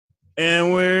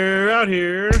And we're out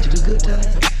here. Get you the good time.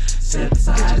 Get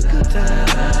you the good time.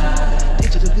 Get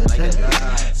you the good time.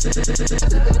 Get you the good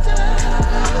time.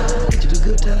 Get you the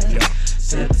good time. Yeah.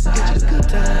 Get you the good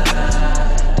time.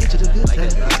 Get you the good time.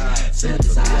 Get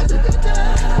you the good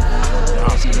time.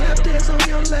 She lap dance on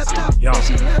your laptop.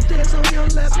 She lap dance on your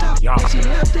laptop. She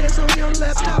lap dance on your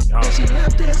laptop. She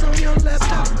lap dance on your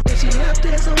laptop. She lap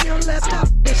dance on your laptop.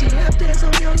 She lap dance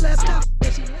on your laptop.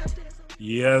 She lap dance.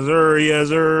 Yes, sir. Yes,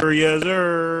 sir. Yes,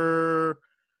 sir.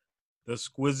 The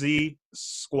Squizzy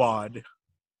Squad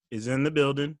is in the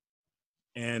building.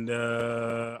 And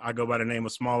I go by the name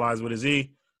of Small Eyes with a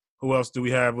Z. Who else do we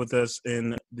have with us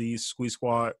in the Squeeze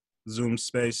Squad Zoom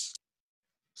space?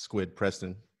 Squid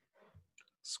Preston.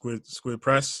 Squid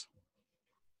Press.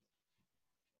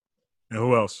 And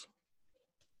who else?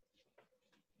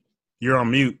 You're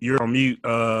on mute.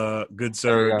 Good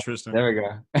sir, Tristan. There we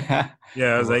go.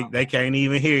 Yeah, I was like, they can't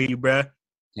even hear you, bruh.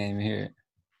 Can't even hear it.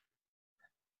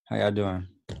 How y'all doing?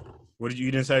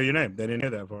 You didn't say your name. They didn't hear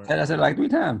that part. I said it like 3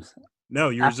 times. No,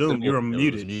 you're After Zoom. the You're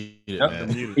mute. muted.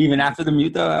 Man. Muted. Even after the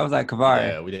mute, though, I was like, Kavari.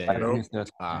 Yeah, we didn't.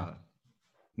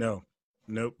 No.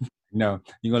 Nope. No,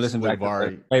 you're going to listen back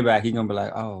to the playback. He's going to be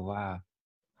like, oh, wow.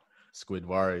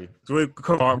 Squidvari.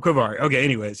 Kavari. Okay,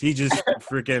 anyways, he just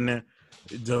freaking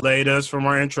delayed us from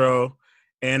our intro.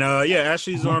 And,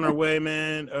 Ashley's on her way,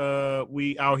 man.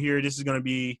 We out here. This is going to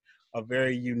be a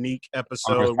very unique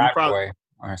episode. On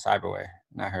her cyberway.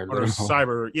 Not her on our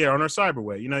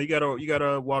cyberway. You know, you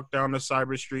gotta walk down the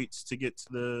cyber streets to get to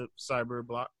the cyber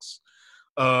blocks.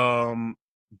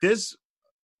 This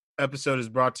episode is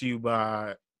brought to you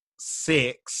by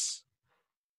Sex.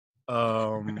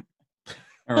 What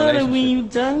have we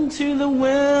done to the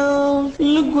world?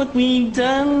 Look what we've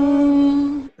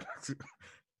done.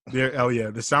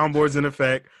 The soundboard's in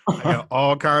effect. I got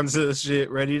all kinds of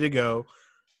shit ready to go.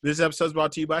 This episode is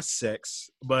brought to you by Sex,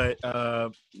 but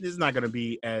this is not going to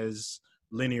be as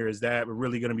linear as that. We're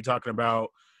really going to be talking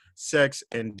about sex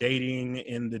and dating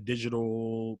in the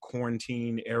digital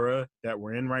quarantine era that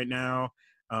we're in right now.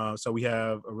 So we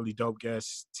have a really dope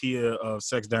guest, Tia of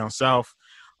Sex Down South,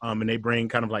 and they bring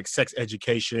kind of like sex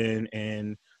education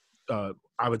and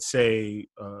I would say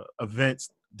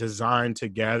events designed to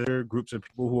gather groups of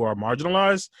people who are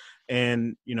marginalized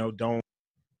and, don't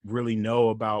really know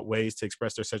about ways to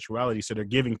express their sexuality. So they're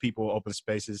giving people open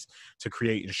spaces to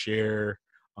create and share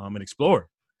and explore.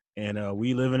 And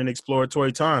we live in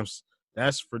exploratory times.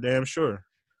 That's for damn sure.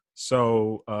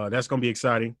 So that's going to be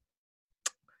exciting.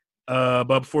 But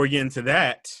before we get into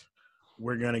that,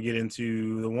 we're going to get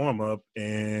into the warm-up,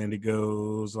 and it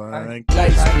goes like...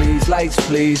 Lights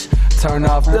please, turn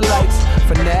off the lights.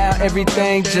 For now,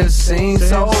 everything just seems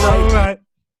so right.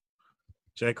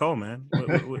 J. Cole, man.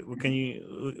 What can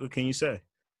you say?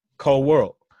 Cole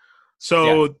World.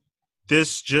 So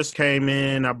This just came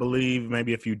in, I believe,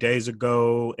 maybe a few days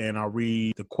ago, and I'll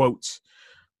read the quotes.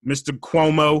 Mr.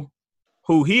 Cuomo,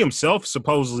 who he himself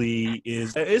supposedly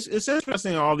is. It's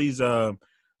interesting, all these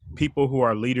people who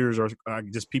are leaders or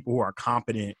just people who are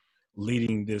competent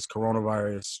leading this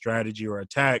coronavirus strategy or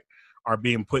attack are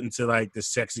being put into like the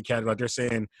sexy category. Like they're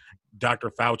saying Dr.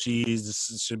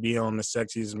 Fauci's should be on the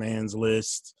sexiest man's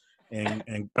list, and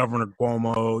Governor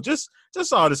Cuomo, just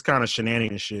all this kind of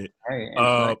shenanigans shit.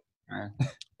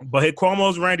 But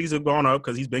Cuomo's rankings have gone up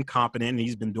because he's been competent and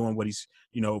he's been doing what he's,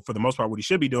 for the most part, what he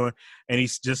should be doing. And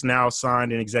he's just now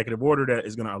signed an executive order that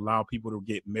is going to allow people to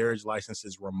get marriage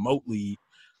licenses remotely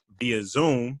via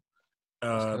Zoom.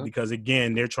 Because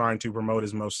again, they're trying to promote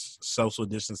as most social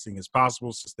distancing as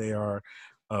possible, since they are,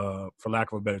 for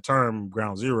lack of a better term,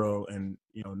 ground zero and,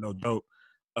 no joke,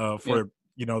 for,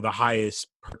 the highest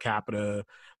per capita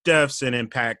deaths and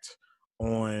impact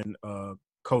on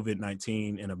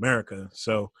COVID-19 in America.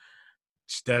 So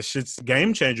that shit's a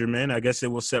game changer, man. I guess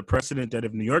it will set precedent that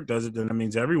if New York does it, then that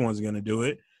means everyone's going to do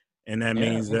it. And that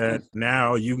means that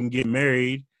now you can get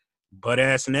married butt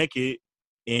ass naked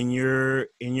in your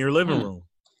living room.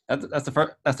 That's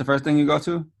the first thing you go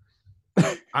to?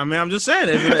 I mean, I'm just saying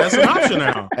that's an option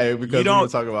now. Hey, because we were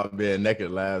talking about being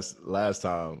naked last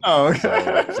time. Oh,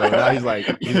 okay. So now he's like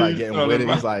getting with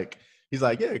it. He's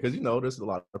like, yeah, because there's a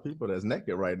lot of people that's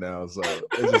naked right now, so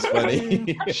it's just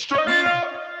funny. Straight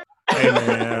up. Hey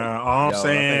man, all I'm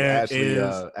saying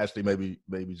is Ashley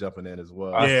maybe jumping in as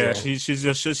well. Yeah,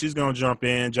 she's gonna jump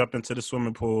into the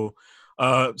swimming pool.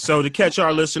 So to catch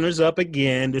our listeners up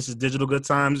again, this is Digital Good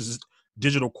Times. This is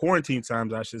Digital Quarantine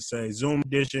Times, I should say. Zoom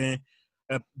edition.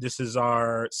 This is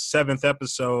our 7th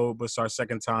episode, but it's our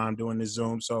 2nd time doing this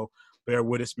Zoom. So bear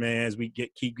with us, man, as we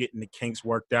keep getting the kinks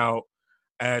worked out.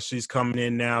 Ashley's coming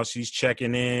in now. She's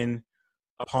checking in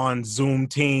upon Zoom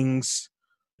tings.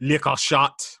 liquor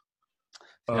shot.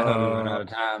 Y'all know we run out of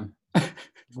time.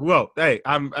 Well, hey,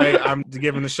 I'm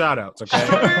giving the shout outs,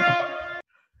 okay?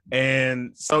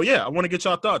 And so I want to get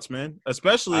y'all thoughts, man.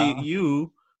 Especially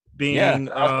you being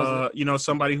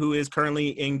somebody who is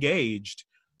currently engaged.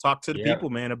 Talk to the people,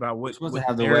 man, about what we're supposed to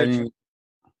have the wedding.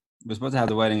 We're supposed to have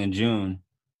the wedding in June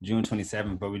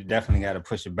 27th, but we definitely got to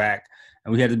push it back.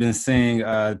 And we had been seeing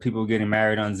people getting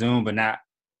married on Zoom, but not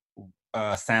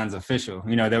sounds official.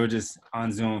 You know, they were just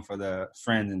on Zoom for the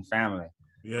friends and family.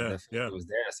 Yeah. It was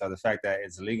there. So the fact that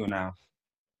it's legal now,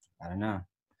 I don't know.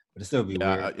 But it still be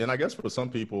weird. And I guess for some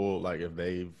people, like if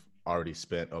they've already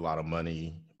spent a lot of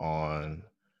money on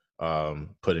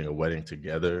putting a wedding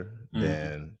together,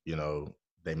 then, you know,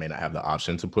 they may not have the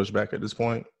option to push back at this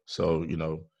point. So, you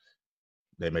know,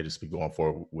 they may just be going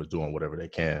forward with doing whatever they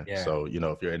can. Yeah. So, you know,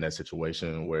 if you're in that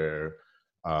situation where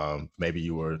maybe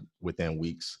you were within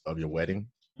weeks of your wedding,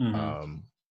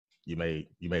 you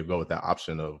may go with that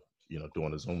option of, you know,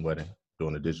 doing a Zoom wedding,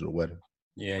 doing a digital wedding.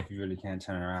 Yeah, if you really can't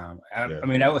turn around. I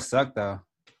mean, that would suck though.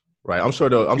 Right. I'm sure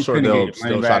they'll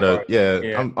still try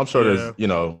to. I'm sure there's, you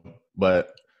know,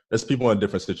 but there's people in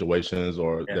different situations,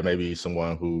 or there may be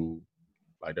someone who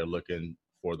like they're looking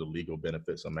for the legal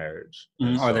benefits of marriage.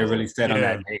 Or they're really set on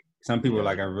that date. Some people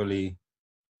like are really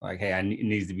like, hey, it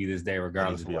needs to be this day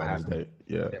regardless of what happens.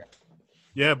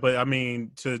 Yeah, but I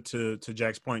mean, to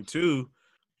Jack's point too,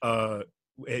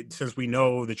 since we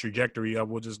know the trajectory of,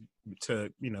 we'll just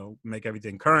to, you know, make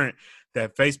everything current,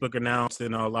 that Facebook announced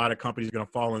and a lot of companies are going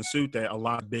to follow in suit that a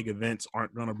lot of big events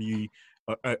aren't going to be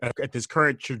at this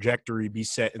current trajectory be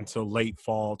set until late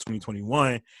fall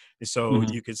 2021. And so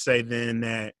you could say then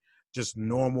that just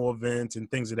normal events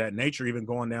and things of that nature, even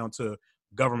going down to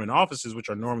government offices, which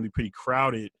are normally pretty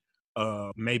crowded,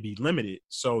 may be limited.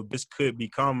 So this could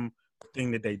become a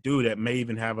thing that they do that may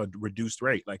even have a reduced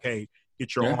rate. Like, hey,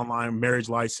 get your online marriage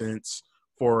license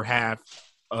for half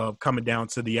of coming down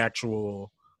to the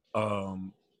actual,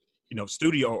 you know,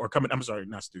 studio, or coming, I'm sorry,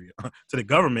 not studio, to the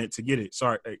government to get it.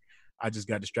 Sorry, I just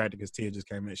got distracted because Tia just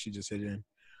came in. She just hit in.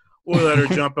 We'll let her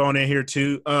jump on in here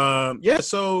too.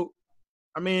 So,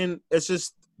 I mean, it's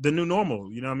just the new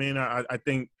normal. You know what I mean? I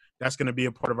think that's going to be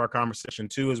a part of our conversation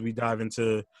too as we dive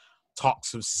into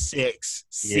talks of sex.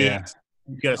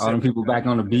 All them people back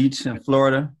on the beach in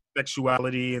Florida.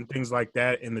 Sexuality and things like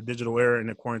that in the digital era and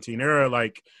the quarantine era.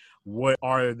 Like, what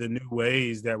are the new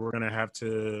ways that we're going to have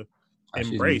to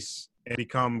embrace and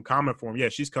become common form? Yeah,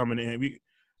 she's coming in.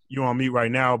 You on mute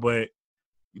right now, but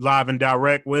live and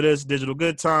direct with us. Digital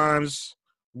Good Times,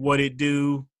 what it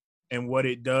do and what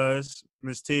it does.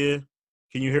 Miss Tia,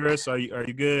 can you hear us? Are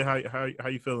you good? How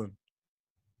you feeling?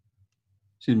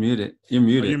 She's muted. You're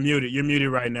muted. Oh, you're muted. You're muted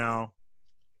right now.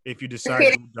 If you decide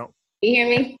you don't. You hear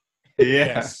me?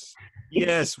 Yes.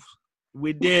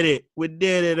 We did it. We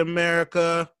did it,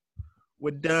 America.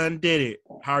 We done did it.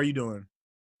 How are you doing?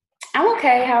 I'm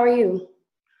okay. How are you?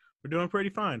 We're doing pretty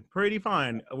fine. Pretty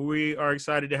fine. We are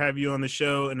excited to have you on the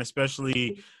show, and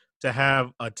especially to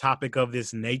have a topic of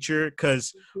this nature,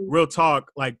 because real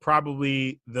talk, like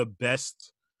probably the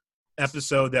best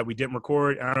episode that we didn't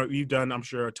record. I don't know, you've done, I'm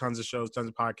sure, tons of shows, tons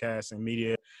of podcasts and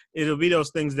media. It'll be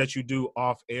those things that you do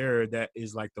off air that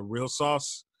is like the real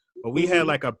sauce. But we had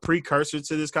like a precursor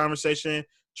to this conversation.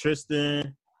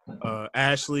 Tristan,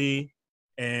 Ashley,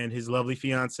 and his lovely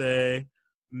fiance,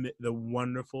 the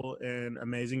wonderful and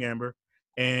amazing Amber.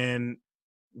 And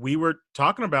we were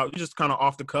talking about, just kind of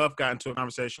off the cuff, got into a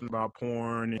conversation about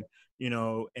porn and, you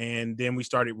know, and then we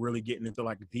started really getting into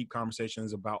like deep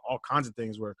conversations about all kinds of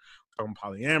things. We're talking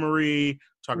polyamory,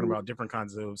 talking about different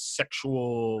kinds of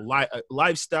sexual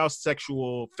lifestyle,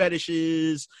 sexual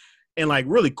fetishes, and like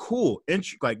really cool,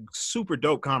 like super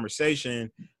dope conversation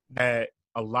that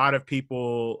a lot of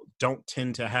people don't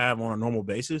tend to have on a normal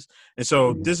basis. And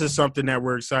so this is something that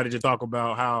we're excited to talk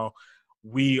about, how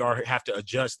we have to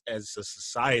adjust as a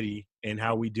society and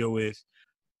how we deal with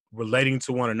relating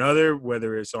to one another,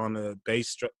 whether it's on the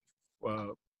base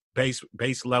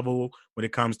level when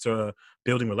it comes to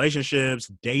building relationships,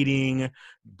 dating,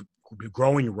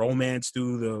 growing romance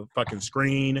through the fucking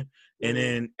screen, and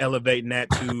then elevating that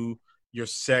to your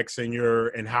sex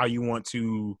and how you want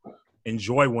to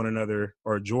enjoy one another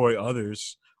or enjoy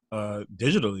others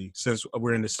digitally, since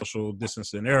we're in the social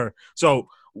distancing era. So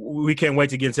we can't wait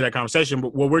to get into that conversation.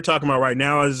 But what we're talking about right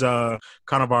now is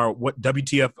kind of our what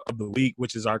WTF of the week,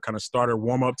 which is our kind of starter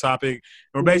warm-up topic.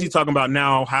 And we're basically talking about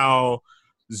now how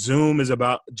Zoom is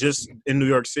about, just in New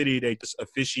York City, they just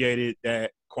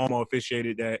Cuomo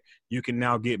officiated that you can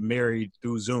now get married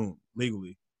through Zoom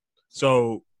legally.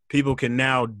 So people can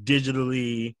now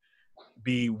digitally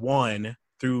be one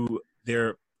through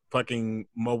their fucking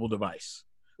mobile device.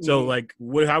 So, like,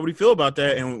 how would you feel about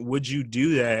that? And would you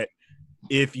do that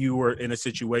if you were in a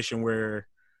situation where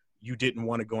you didn't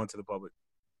want to go into the public?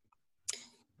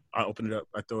 I open it up.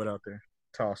 I throw it out there.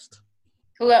 Tossed.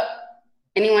 Who up?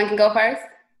 Anyone can go first?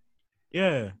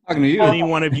 Yeah. Talking to you. Any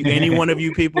one of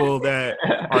you people that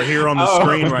are here on the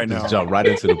screen right now. Just jump right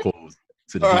into the pool.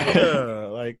 Yeah,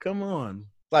 like, come on.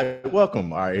 Like,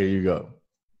 welcome. All right, here you go.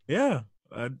 Yeah.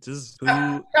 I'm just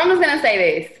gonna say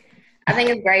this. I think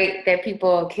it's great that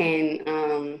people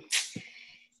can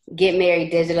get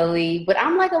married digitally, but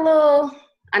I'm like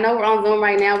I know we're on Zoom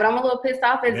right now, but I'm a little pissed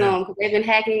off at Zoom because they've been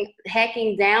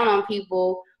hacking down on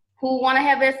people who want to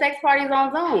have their sex parties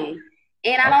on Zoom,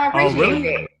 and I don't appreciate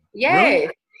it. Yes,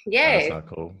 really? yes. That's not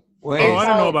cool. Wait. I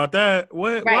don't know about that.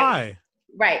 What? Right. Why?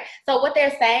 Right. So what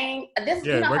they're saying, you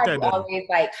know how you down. always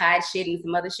like hide shit and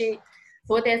some other shit.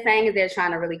 So what they're saying is they're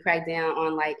trying to really crack down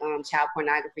on like child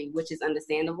pornography, which is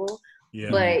understandable. Yeah.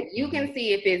 But you can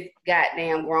see if it's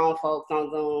goddamn grown folks on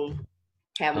Zoom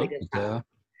having a good time.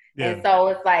 Yeah. And so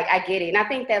it's like, I get it. And I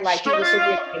think that like people should be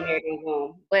able to get married on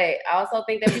Zoom. But I also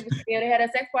think that people should be able to have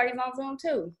their sex parties on Zoom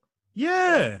too.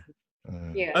 Yeah.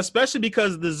 Yeah. Especially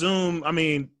because the Zoom, I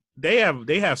mean, they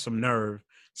have some nerve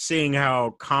seeing how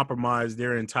compromised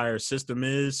their entire system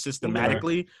is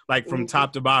systematically, like from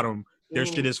top to bottom, their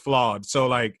shit is flawed. So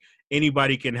like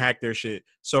anybody can hack their shit.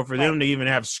 So for them to even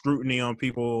have scrutiny on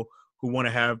people who want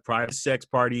to have private sex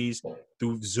parties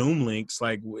through Zoom links,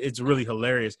 like it's really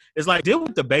hilarious. It's like, deal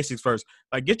with the basics first.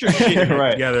 Like get your shit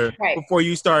together before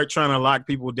you start trying to lock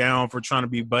people down for trying to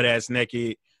be butt ass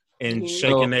naked and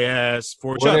shaking their ass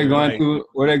for each other.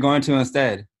 What are they going to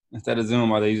instead of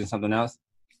Zoom? Are they using something else?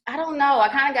 I don't know. I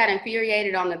kind of got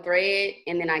infuriated on the thread,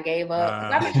 and then I gave up.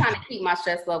 I've been trying to keep my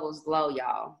stress levels low,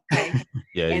 y'all. Okay?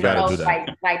 Yeah, you gotta do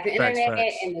that. Like the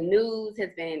internet and the news has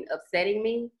been upsetting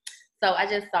me. So I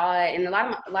just saw it, and a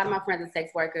lot of my friends are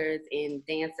sex workers and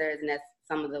dancers, and that's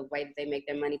some of the way that they make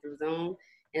their money through Zoom.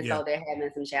 And so they're having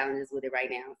some challenges with it right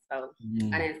now. So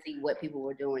I didn't see what people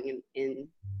were doing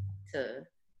to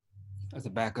as a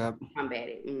backup combat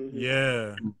it.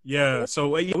 Yeah.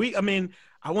 So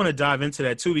I want to dive into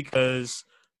that too, because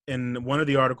in one of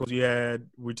the articles you had,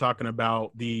 we're talking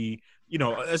about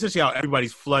essentially how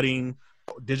everybody's flooding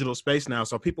digital space now.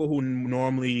 So people who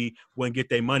normally wouldn't get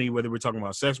their money, whether we're talking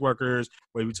about sex workers,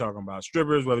 whether we're talking about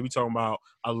strippers, whether we're talking about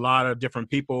a lot of different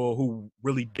people who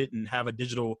really didn't have a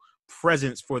digital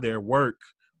presence for their work,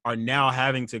 are now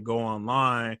having to go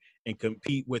online and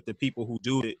compete with the people who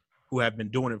do it, who have been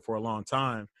doing it for a long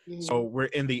time. So we're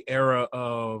in the era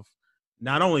of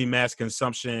not only mass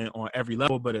consumption on every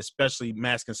level, but especially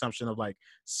mass consumption of like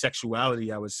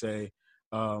sexuality, I would say.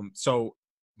 So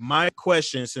my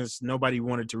question, since nobody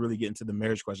wanted to really get into the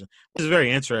marriage question, this is very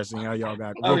interesting how y'all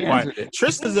got real quiet.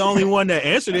 Tristan's the only one that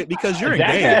answered it because you're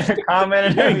engaged.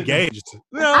 You're engaged.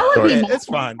 No, it's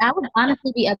fine. I would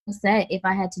honestly be upset if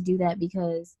I had to do that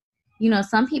because,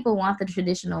 some people want the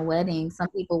traditional wedding. Some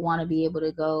people want to be able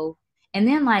to go. And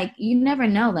then, like, you never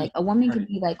know. Like, a woman could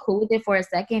be, like, cool with it for a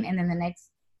second, and then the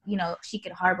next, she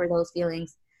could harbor those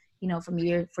feelings, for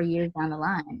years down the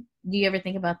line. Do you ever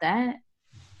think about that?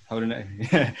 Holding it.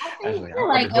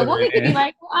 Like, a woman could be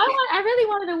like, well, I really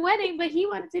wanted a wedding, but he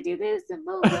wanted to do this and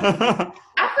blah, blah, blah.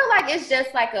 I feel like it's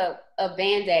just like a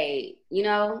Band-Aid,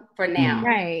 for now.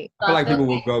 Right. So I feel like people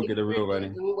will go get a real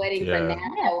wedding. For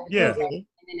now. Yeah. And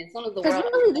then as soon as the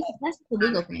world... Because that's just a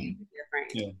legal thing.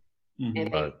 Different. Yeah.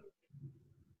 Right.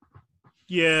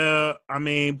 Yeah, I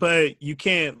mean, but you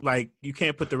can't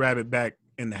put the rabbit back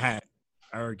in the hat,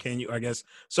 or can you? I guess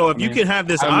so. If you can have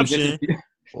this option,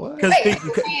 because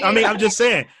I'm just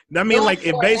saying. I mean, like,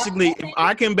 if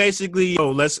I can basically,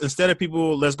 let's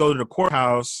go to the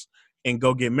courthouse and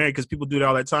go get married, because people do that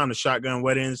all the time, the shotgun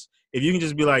weddings. If you can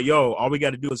just be like, all we got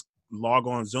to do is log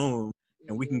on Zoom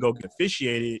and we can go get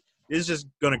officiated, it's just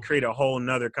going to create a whole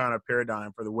nother kind of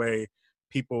paradigm for the way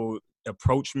people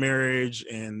approach marriage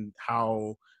and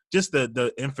how just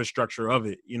the infrastructure of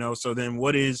it, so then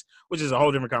which is a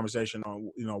whole different conversation on,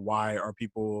 why are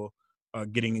people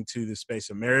getting into the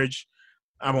space of marriage.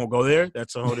 I won't go there.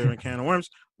 That's a whole different can of worms.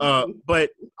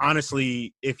 But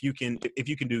honestly, if you can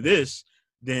do this,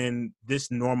 then this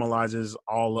normalizes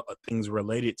all things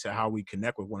related to how we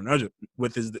connect with one another,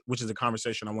 which is a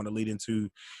conversation I want to lead into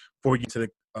before we get to the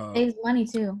saves money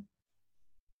too.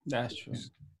 That's true.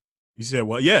 You said,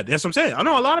 well, yeah, that's what I'm saying. I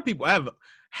know a lot of people. I have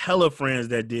hella friends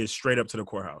that did straight up to the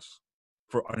courthouse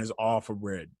and it's all for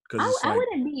bread, because it's like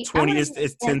 20.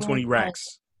 It's 10-20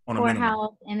 racks on a minimum.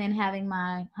 Courthouse and then having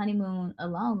my honeymoon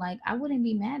alone. Like, I wouldn't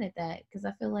be mad at that, because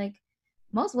I feel like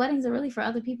most weddings are really for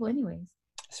other people anyways.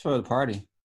 It's for the party.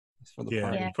 It's for the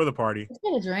party. Yeah. For the party. It's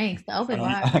for the drinks, the open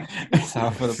bar. It's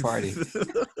all for the party.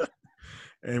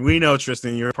 And we know,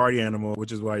 Tristan, you're a party animal,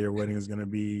 which is why your wedding is going to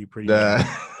be pretty. We know.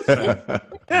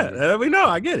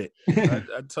 I get it.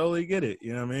 I totally get it.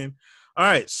 You know what I mean? All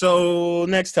right. So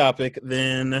next topic,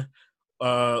 then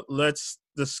let's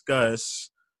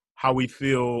discuss how we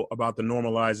feel about the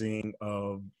normalizing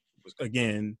of,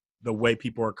 again, the way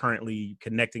people are currently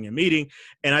connecting and meeting.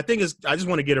 And I think I just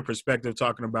want to get a perspective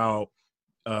talking about,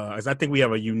 as I think we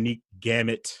have a unique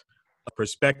gamut of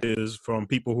perspectives from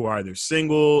people who are either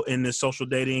single in this social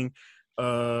dating,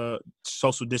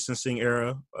 social distancing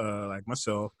era, like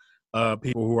myself,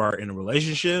 people who are in a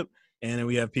relationship, and then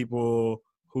we have people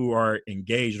who are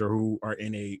engaged or who are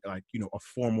in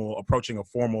approaching a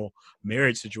formal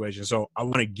marriage situation. So I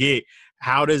want to get,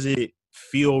 how does it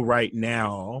feel right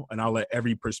now? And I'll let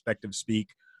every perspective speak.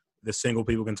 The single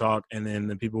people can talk, and then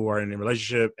the people who are in a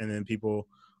relationship, and then people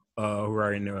who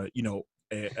are in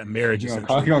a marriage. You're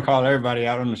gonna call everybody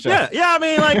out on the show. Yeah. I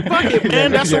mean, like, fuck it,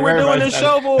 man. That's what we're doing this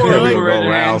show for. Like, go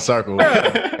round circle.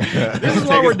 This is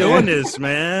why we're doing this,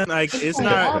 man. Like, it's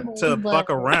not to fuck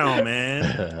around,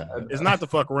 man. It's not to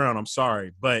fuck around. I'm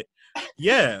sorry, but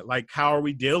yeah, like, how are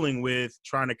we dealing with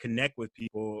trying to connect with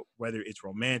people, whether it's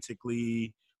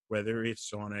romantically, whether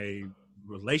it's on a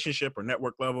relationship or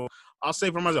network level? I'll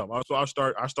say for myself. I'll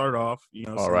start off.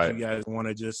 All so right. You guys want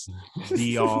to just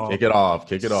be all kick it off.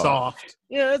 Soft.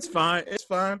 Yeah, it's fine.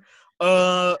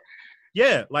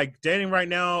 Yeah, like dating right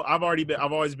now. I've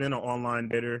always been an online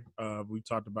dater. We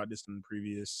talked about this in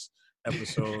previous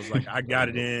episodes. Like, I got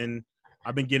it in.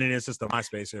 I've been getting in since the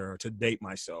MySpace era to date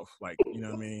myself. Like, you know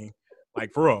what I mean?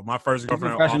 Like, for real, my first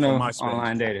girlfriend off of MySpace.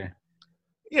 Online dater.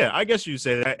 Yeah, I guess you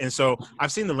say that. And so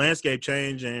I've seen the landscape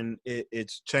change, and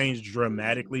it's changed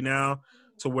dramatically now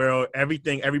to where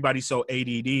everybody's so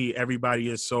ADD. Everybody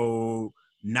is so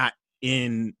not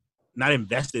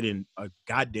invested in a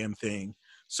goddamn thing.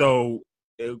 So,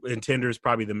 and Tinder is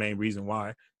probably the main reason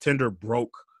why. Tinder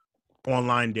broke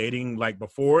online dating. Like,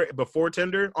 before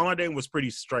Tinder, online dating was pretty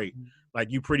straight.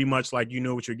 Like, you pretty much, like, you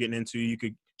knew what you're getting into. You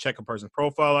could check a person's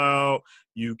profile out,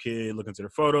 you could look into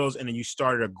their photos, and then you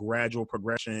started a gradual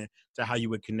progression to how you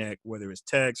would connect, whether it's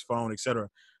text, phone, etc.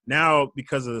 Now,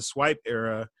 because of the swipe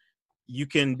era, you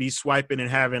can be swiping and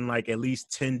having like at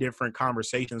least 10 different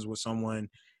conversations with someone,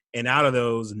 and out of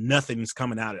those, nothing's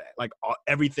coming out of that. Like,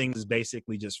 everything is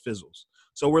basically just fizzles.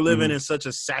 So we're living in such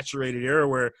a saturated era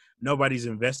where nobody's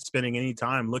spending any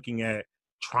time looking at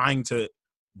trying to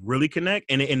really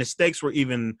connect, and the stakes were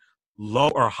even low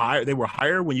or higher. They were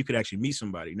higher when you could actually meet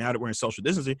somebody. Now that we're in social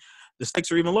distancing, the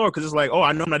stakes are even lower, because it's like, oh,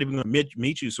 I know I'm not even going to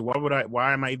meet you, so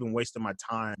why am I even wasting my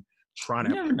time trying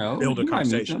to build a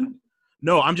conversation?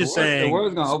 No, I'm just saying, the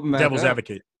world's gonna open back devil's up.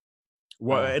 advocate.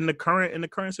 Well, in the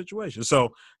current situation. So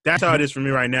that's how it is for me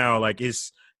right now. Like,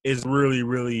 it's really,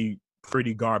 really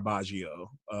pretty garbaggio.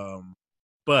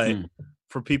 But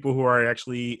for people who are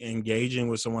actually engaging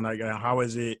with someone, like, how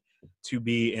is it to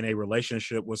be in a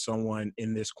relationship with someone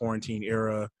in this quarantine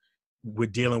era,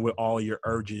 with dealing with all your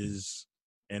urges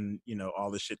and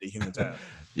all the shit that humans have?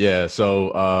 Yeah,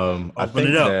 so I think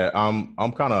that I'm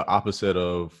kind of opposite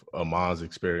of Amon's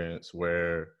experience,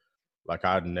 where like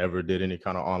I never did any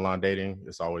kind of online dating.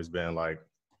 It's always been like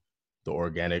the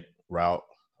organic route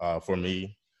for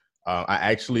me. I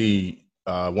actually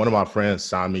one of my friends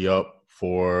signed me up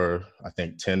for, I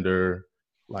think, Tinder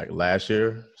like last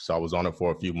year. So I was on it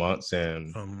for a few months,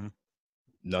 and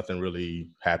nothing really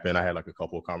happened. I had like a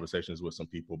couple of conversations with some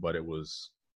people, but it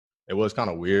was kind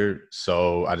of weird.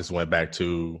 So I just went back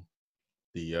to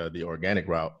the organic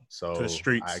route. So to the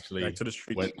streets. I actually back to the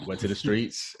streets. went to the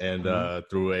streets, and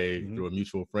through a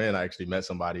mutual friend, I actually met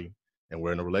somebody, and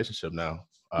we're in a relationship now.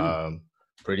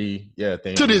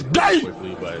 Things To this day!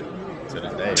 quickly, but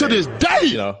to To this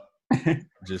day!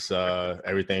 Just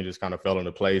everything just kind of fell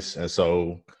into place. And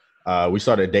so we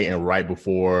started dating right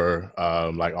before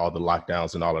like all the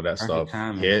lockdowns and all of that stuff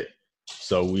hit.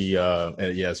 So we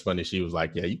and yeah, it's funny. She was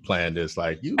like, "Yeah, you planned this.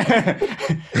 Like, you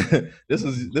this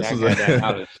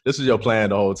is your plan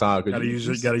the whole time, because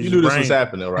you knew this was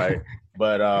happening, right?"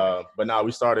 But now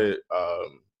we started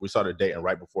dating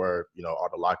right before all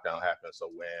the lockdown happened. So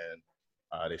when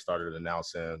they started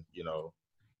announcing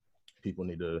people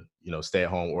need to stay at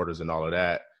home orders and all of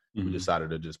that, we decided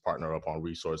to just partner up on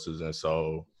resources. And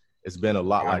so it's been a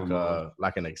lot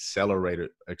like an accelerator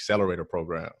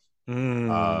program.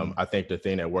 I think the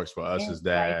thing that works for us is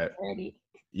that,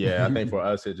 I think for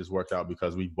us, it just worked out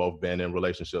because we've both been in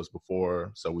relationships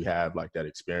before. So we have like that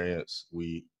experience.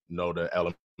 We know the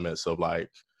elements of like,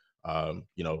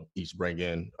 each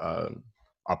bringing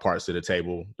our parts to the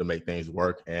table to make things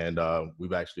work. And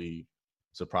we've actually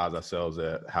surprised ourselves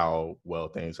at how well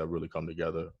things have really come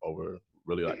together over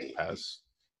really like the past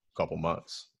couple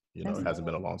months. You know, it hasn't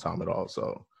been a long time at all.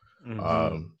 So,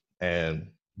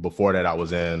 and before that, I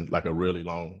was in like a really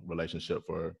long relationship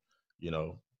for, you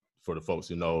know, for the folks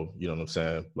who know, you know what I'm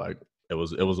saying? Like it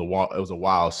was a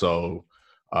while. So,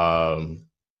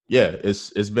 yeah,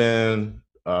 it's been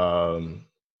a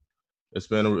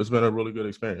really good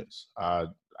experience. I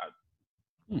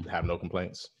have no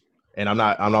complaints, and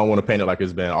I don't want to paint it like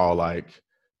it's been all like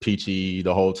peachy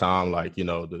the whole time. Like, you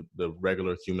know, the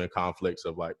regular human conflicts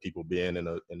of like people being in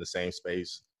the same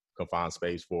space, confined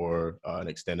space for an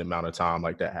extended amount of time,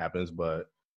 like that happens. But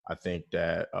I think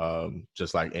that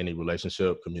just like any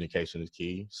relationship, communication is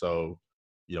key. So,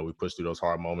 you know, we push through those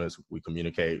hard moments, we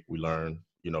communicate, we learn,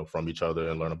 you know, from each other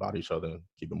and learn about each other and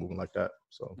keep it moving like that.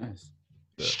 So Nice.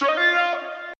 yeah. Straight up.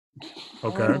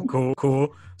 Okay,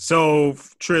 cool. So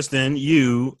Tristan,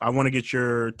 I want to get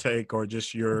your take or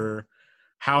just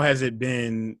how has it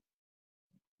been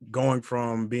going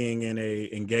from being in a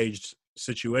engaged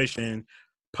situation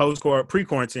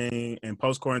pre-quarantine and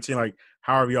post-quarantine? Like,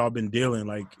 how have y'all been dealing?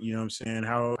 Like, you know what I'm saying?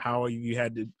 How you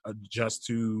had to adjust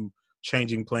to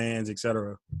changing plans,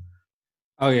 etc.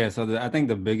 Oh yeah, so I think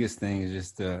the biggest thing is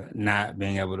just not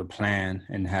being able to plan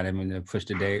and having to push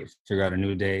the date, figure out a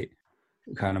new date,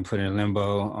 kind of put in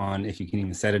limbo on if you can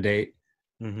even set a date.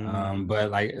 But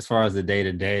like as far as the day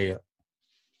to day,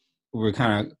 we're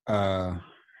kind of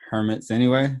hermits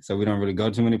anyway, so we don't really go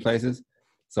too many places.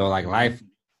 So like life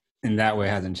in that way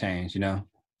hasn't changed, you know.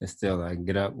 It's still like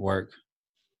get up, work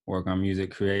on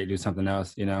music, create, do something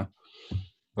else, you know.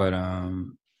 But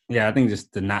yeah, I think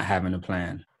just the not having a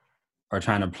plan or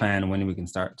trying to plan when we can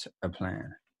start a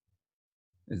plan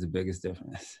is the biggest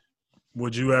difference.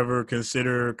 Would you ever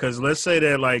consider, because let's say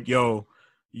that like, yo,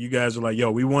 you guys are like,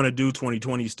 yo, we want to do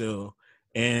 2020 still.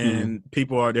 And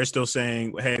they're still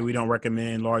saying, hey, we don't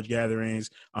recommend large gatherings,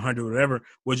 100, whatever.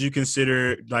 Would you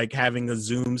consider like having a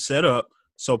Zoom set up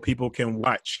so people can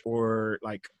watch or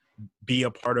like be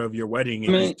a part of your wedding?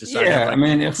 And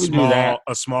if we do that,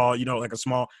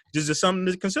 just something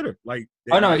to consider. Like,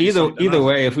 either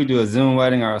way, if we do a Zoom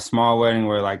wedding or a small wedding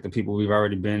where like the people we've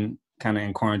already been kind of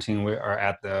in quarantine with are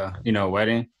at the, you know,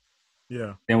 wedding,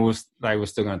 then we're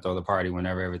still gonna throw the party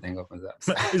whenever everything opens up.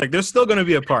 So. Like, there's still gonna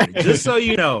be a party, just so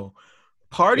you know.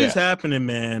 Party's happening,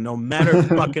 man, no matter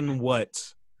fucking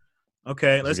what.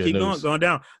 Okay, let's keep going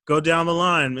down. Go down the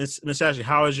line. Miss Ashley,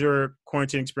 how has your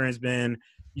quarantine experience been?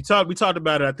 We talked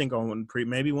about it, I think, on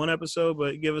maybe one episode,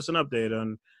 but give us an update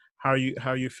on how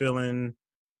you feeling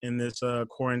in this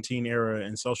quarantine era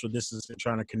and social distancing,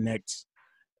 trying to connect.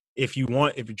 If you all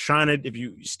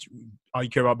you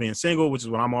care about being single, which is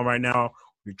what I'm on right now, if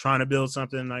you're trying to build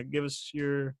something, like, give us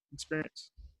your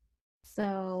experience.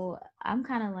 So I'm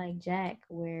kind of like Jack,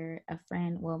 where a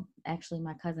friend, well, actually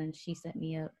my cousin, she set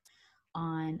me up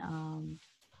on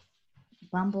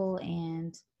Bumble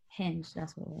and Hinge.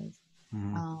 That's what it was.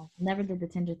 Never did the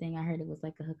Tinder thing. I heard it was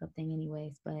like a hookup thing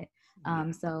anyways, but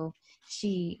so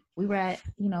we were at,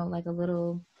 you know, like a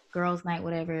little girls' night,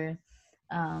 whatever.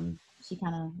 She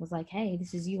kind of was like, hey,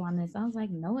 this is you on this. I was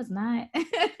like, no, it's not.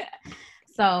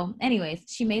 So anyways,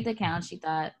 she made the account. She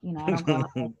thought, you know, I don't go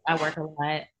out, I work a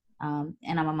lot,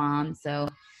 and I'm a mom. So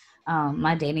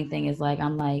my dating thing is like,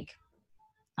 I'm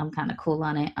kind of cool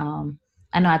on it.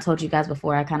 I know I told you guys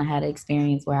before, I kind of had an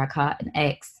experience where I caught an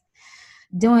ex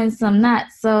doing some not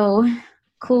so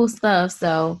cool stuff.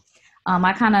 So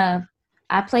I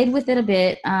played with it a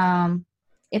bit.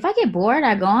 If I get bored,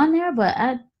 I go on there, but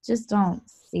I just don't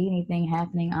see anything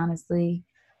happening, honestly.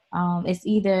 It's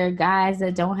either guys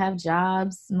that don't have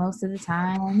jobs most of the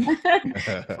time,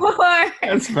 or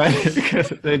that's funny because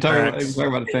they talk about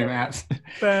the same apps.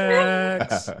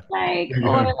 Facts.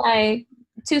 or like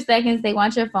 2 seconds they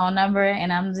want your phone number,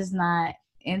 and I'm just not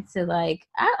into like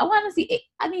I want to see it.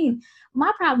 I mean,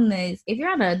 my problem is if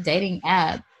you're on a dating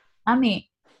app, I mean,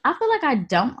 I feel like I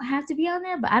don't have to be on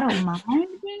there, but I don't mind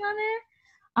being on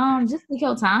there. Just to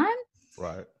kill time.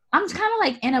 Right. I'm kind of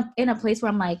like in a place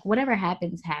where I'm like, whatever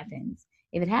happens, happens.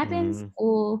 If it happens,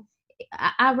 well,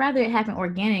 I'd rather it happen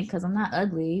organic because I'm not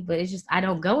ugly, but it's just I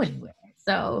don't go anywhere.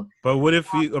 So. But what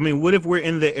if we're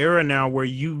in the era now where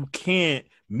you can't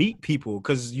meet people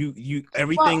because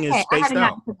everything is spaced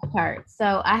out?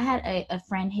 So I had a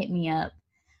friend hit me up.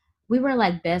 We were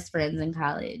like best friends in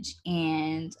college,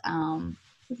 and I'm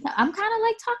kind of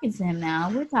like talking to him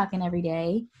now. We're talking every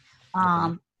day,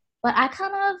 but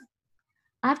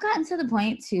I've gotten to the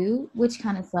point too, which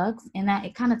kind of sucks, and that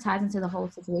it kind of ties into the whole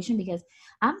situation because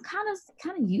I'm kind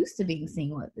of used to being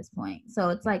single at this point. So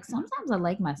it's like sometimes I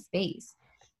like my space.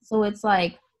 So it's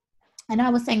like And I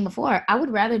was saying before, I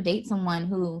would rather date someone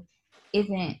who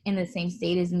isn't in the same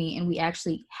state as me and we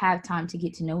actually have time to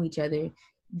get to know each other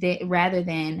rather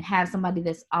than have somebody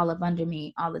that's all up under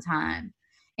me all the time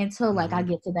until like I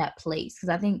get to that place. Because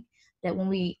I think that when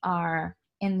we are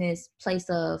in this place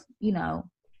of, you know,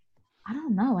 I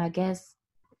don't know, I guess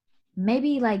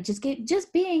maybe like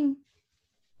getting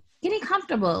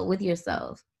comfortable with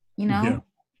yourself, you know? Yeah.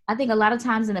 I think a lot of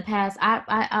times in the past,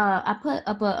 I put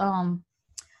up a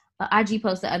IG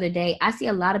post the other day. I see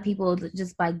a lot of people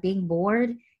just like being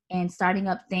bored and starting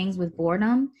up things with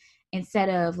boredom instead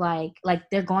of like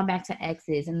they're going back to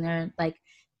exes and they're like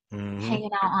hanging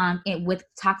out on it with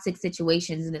toxic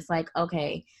situations. And it's like,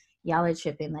 okay, y'all are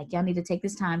tripping. Like y'all need to take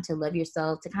this time to love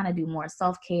yourself, to kind of do more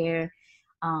self-care.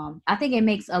 I think it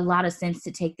makes a lot of sense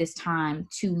to take this time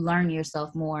to learn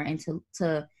yourself more and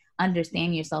to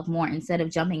understand yourself more instead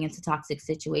of jumping into toxic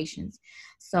situations.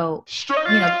 So,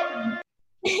 you know,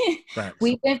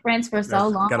 we've been friends for so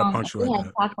long. We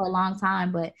have talked for a long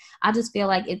time, but I just feel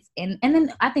like it's and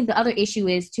then I think the other issue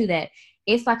is too that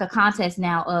it's like a contest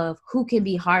now of who can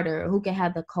be harder, who can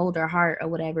have the colder heart or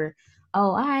whatever.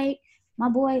 Oh, all right, my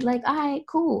boy, like, all right,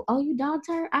 cool. Oh, you dogged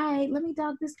her? All right, let me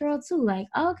dog this girl too. Like,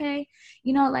 okay,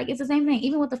 you know, like it's the same thing.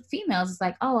 Even with the females, it's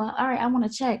like, oh, all right, I want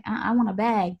to check. I want a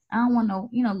bag. I don't want no,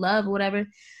 you know, love or whatever.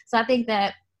 So I think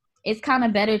that it's kind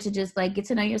of better to just like get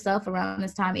to know yourself around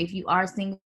this time if you are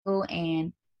single.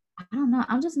 And I don't know,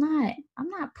 I'm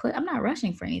not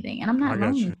rushing for anything, and I'm not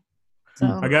lonely. So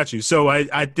I got you. So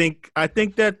I think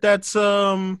that's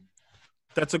a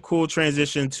cool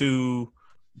transition to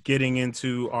getting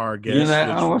into our guest.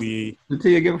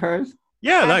 Until you give hers.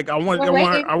 Yeah, like I want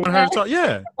her to talk.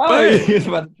 Yeah. Oh, it's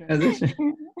about the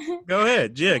transition. Go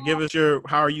ahead. Yeah, give us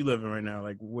how are you living right now?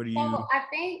 Like, what do you? So I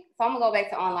think I'm gonna go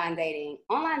back to online dating.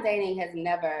 Online dating has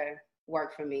never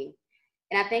worked for me,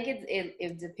 and I think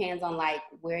it depends on like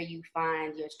where you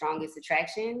find your strongest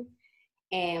attraction.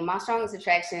 And my strongest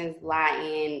attractions lie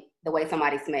in the way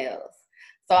somebody smells.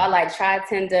 So I like tried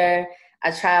Tinder,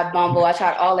 I tried Bumble, I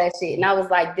tried all that shit, and I was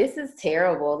like, this is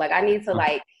terrible. Like I need to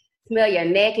like smell your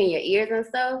neck and your ears and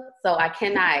stuff. So I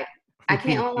can't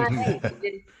online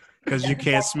date. Because you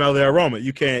can't smell the aroma.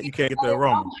 You can't get the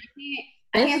aroma.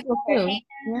 I can't smell their hands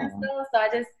and stuff. So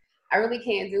I really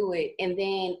can't do it. And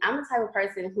then I'm the type of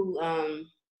person who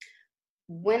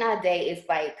when I date, it's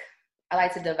like I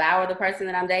like to devour the person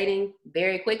that I'm dating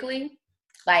very quickly.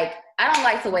 Like I don't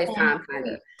like to waste time, kind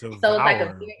of. So it's like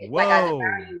like I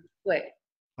devour you. What?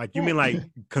 Like you mean like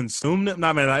consume them?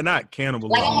 No, man, not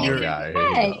cannibalism. Like,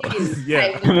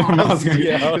 yeah.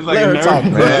 Let her talk,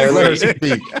 man. Let her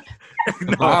speak.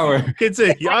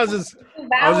 Continue. I was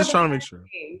just trying to make sure.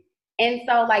 And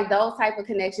so like those type of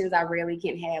connections I really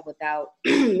can't have without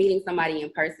meeting somebody in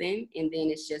person. And then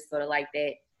it's just sort of like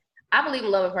that. I believe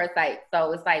in love at first sight.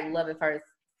 So it's like love at first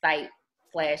sight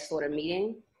 / sort of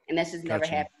meeting. And that's just never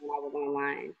happened when I was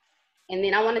online. And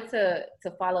then I wanted to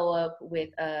follow up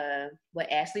with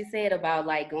what Ashley said about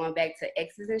like going back to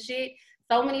exes and shit.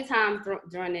 So many times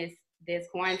during this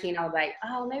quarantine, I was like,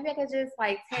 oh, maybe I could just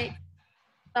like text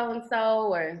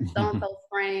so-and-so or so-and-so's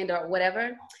friend or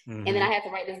whatever. Mm-hmm. And then I had to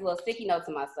write this little sticky note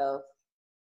to myself.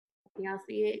 Can y'all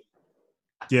see it?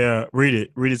 Yeah, read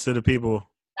it. Read it to the people.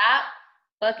 Stop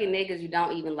fucking niggas you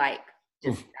don't even like.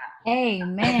 Just stop.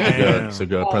 Amen. It's a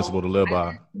good principle to live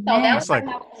by. So that was like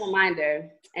my reminder.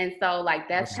 And so like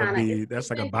that's kind of that's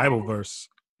like a Bible verse.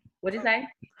 What'd you say?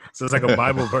 So it's like a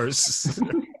Bible verse.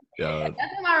 Yeah.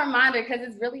 That's my reminder because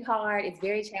it's really hard. It's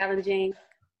very challenging.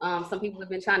 Some people have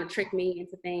been trying to trick me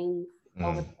into things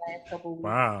over the last couple weeks.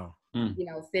 Wow. You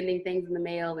know, sending things in the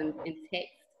mail and text.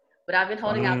 But I've been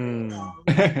holding out.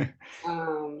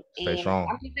 Stay strong.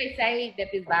 I think they say that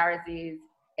this virus is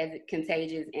as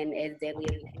contagious and as deadly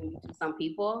as it can be to some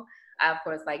people. I, of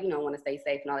course, like, you know, want to stay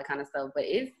safe and all that kind of stuff. But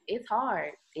it's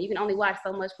hard. And you can only watch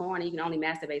so much porn and you can only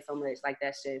masturbate so much. Like,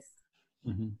 that's just,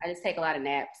 I just take a lot of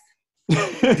naps.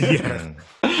 Yeah.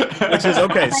 Which is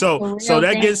okay. So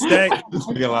that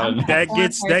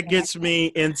gets me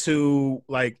into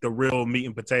like the real meat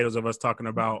and potatoes of us talking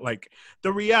about like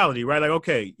the reality, right? Like,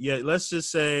 okay, yeah, let's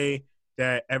just say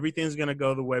that everything's gonna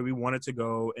go the way we want it to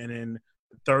go, and in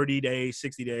 30 days,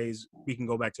 60 days, we can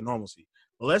go back to normalcy.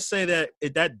 But let's say that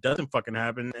if that doesn't fucking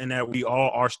happen and that we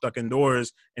all are stuck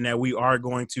indoors and that we are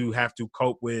going to have to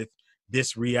cope with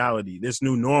this reality, this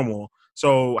new normal.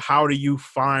 So how do you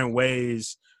find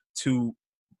ways to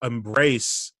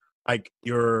embrace like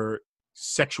your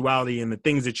sexuality and the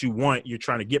things that you want, you're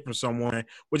trying to get from someone,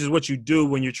 which is what you do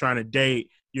when you're trying to date.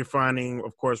 You're finding,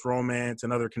 of course, romance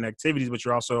and other connectivities, but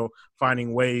you're also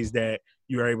finding ways that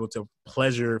you are able to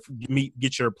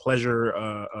get your pleasure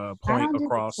point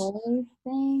across. I don't do the toy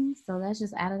thing, so that's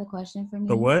just out of the question for me.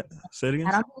 The what? Say it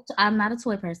again. I'm not a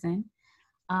toy person.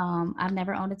 I've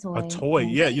never owned a toy. A toy?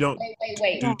 Yeah, you don't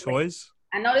do toys?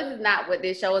 I know this is not what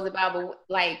this show is about, but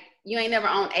like, you ain't never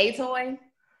owned a toy?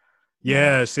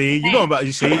 Yeah, see, you about to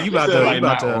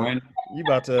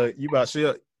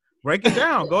break it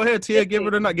down. Go ahead, Tia. Give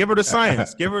her the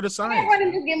science. Give her the science. Can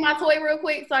I just get my toy real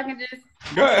quick so I can just?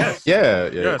 Yes. Yeah.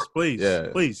 Yes, please. Yeah.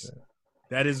 Please.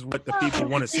 That is what the people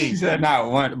want to see. She said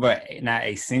not one, but not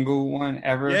a single one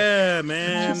ever. Yeah,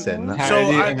 man. She said So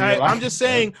I'm just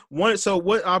saying one. So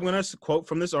what I'm gonna quote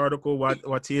from this article,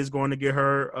 while Tia is going to get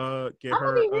her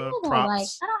props. Like,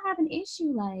 I don't have an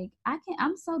issue. Like,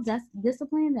 I'm so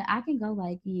disciplined that I can go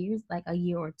like years, like a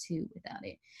year or two without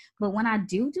it. But when I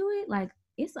do it, like,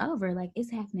 it's over. Like,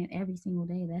 it's happening every single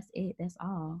day. That's it. That's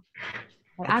all.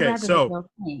 Okay, so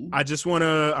I'm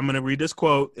going to read this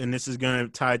quote, and this is going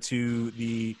to tie to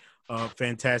the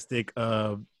fantastic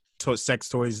sex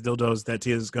toys, dildos that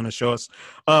Tia is going to show us.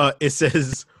 It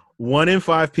says 1 in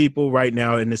 5 people right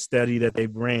now in the study that they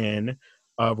ran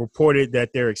reported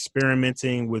that they're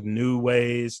experimenting with new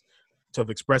ways of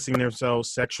expressing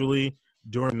themselves sexually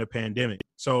during the pandemic.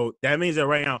 So that means that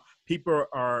right now people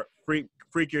are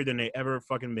freakier than they ever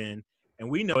fucking been. And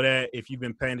we know that if you've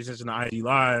been paying attention to IG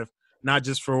Live, not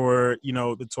just for,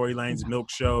 the Tory Lanez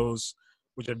milk shows,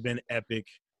 which have been epic,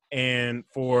 and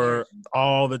for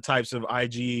all the types of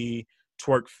IG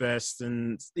twerk fests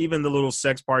and even the little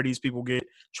sex parties people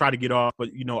try to get off, but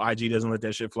IG doesn't let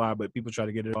that shit fly, but people try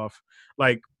to get it off.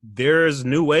 Like, there's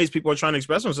new ways people are trying to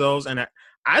express themselves, and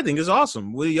I think it's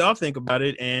awesome. What do y'all think about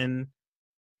it? And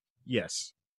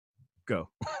yes, go.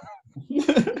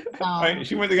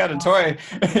 She went and got a toy,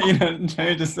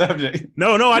 change the subject.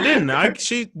 No, I didn't. We're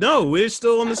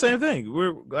still on the same thing.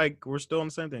 We're still on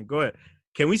the same thing. Go ahead.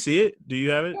 Can we see it? Do you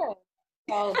have it? Yeah.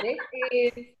 So this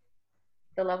is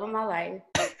the love of my life.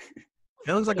 It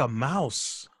looks like a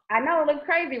mouse. I know, it looks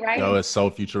crazy, right? No, it's so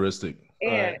futuristic.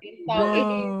 Yeah. So it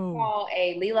is called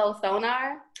a Lilo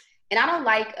sonar. And I don't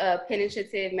like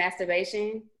penetrative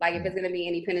masterbation. Like, if it's gonna be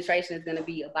any penetration, it's gonna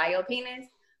be a bio penis.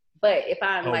 But if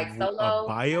I'm solo, a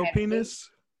bio penis?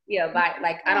 Yeah,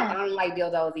 I don't like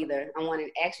dildos either. I want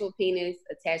an actual penis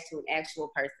attached to an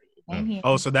actual person.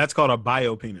 Oh, so that's called a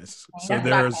bio penis. So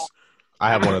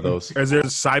I have one of those. Is there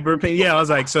cyber penis? Yeah, I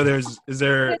was like, so there's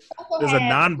a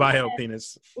non-bio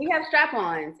penis. We have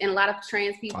strap-ons, and a lot of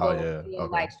trans people feel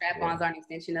like strap-ons are an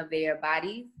extension of their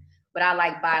bodies. But I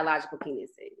like biological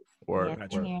penises. But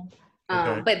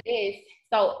this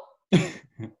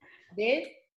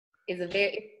is a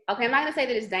very okay. I'm not gonna say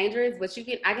that it's dangerous, but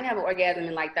I can have an orgasm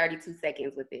in like 32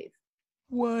 seconds with this.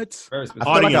 What? I feel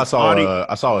like I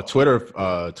saw a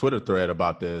Twitter thread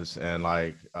about this, and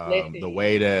like the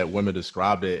way that women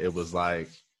described it, it was like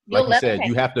you said,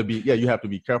 you have to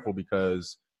be careful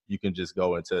because you can just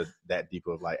go into that deep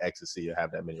of like ecstasy and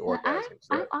have that many orgasms.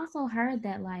 I've also heard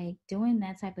that like doing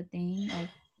that type of thing like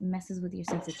messes with your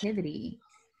sensitivity.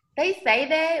 They say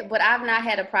that, but I've not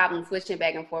had a problem switching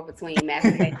back and forth between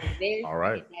masturbating and this. All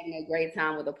right. And having a great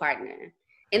time with a partner.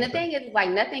 And the thing is, like,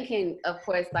 nothing can, of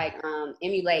course, like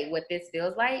emulate what this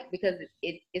feels like, because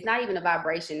it's not even a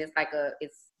vibration. It's like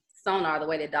it's sonar, the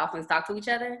way that dolphins talk to each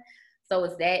other. So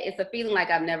it's a feeling like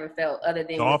I've never felt other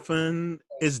than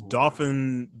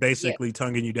dolphin basically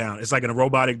tonguing you down. It's like a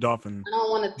robotic dolphin. I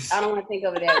don't want to think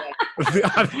of it that way.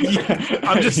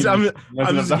 I'm just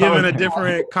giving a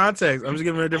different context. It's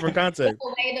the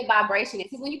way the vibration is.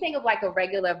 Because when you think of like a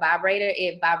regular vibrator,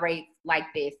 it vibrates like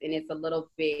this, and it's a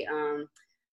little bit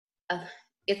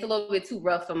too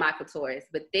rough for my clitoris.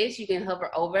 But this, you can hover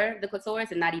over the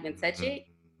clitoris and not even touch it,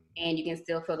 and you can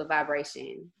still feel the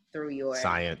vibration through your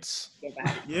science. Your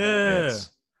body. Yeah.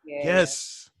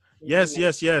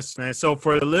 Yes, man. So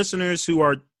for the listeners who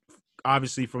are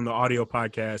obviously from the audio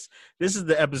podcast, this is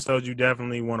the episode you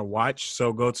definitely want to watch.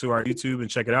 So go to our YouTube and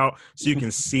check it out so you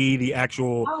can see the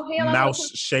actual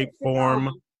mouse-shaped form.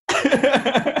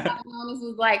 This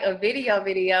was like a video.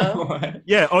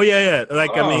 Yeah. Oh, yeah.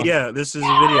 This is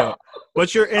a video.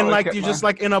 But you're just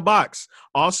like in a box.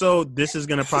 Also, this is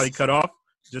gonna probably cut off,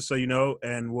 just so you know,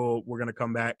 and we're gonna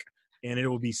come back, and it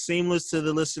will be seamless to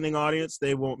the listening audience.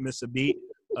 They won't miss a beat.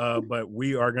 But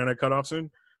we are gonna cut off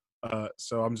soon.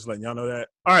 So I'm just letting y'all know that.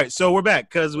 All right, so we're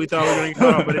back because we thought we were gonna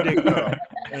cut off, but it didn't cut off,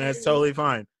 and that's totally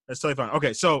fine.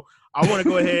 Okay, so I want to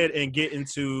go ahead and get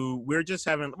into. We're just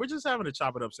having a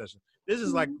chop it up session. This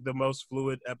is like the most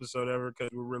fluid episode ever because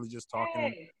we're really just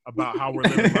talking about how we're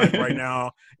living life right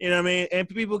now. You know what I mean? And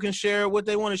people can share what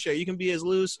they want to share. You can be as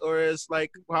loose or as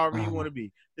like however you want to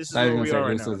be. This is where we are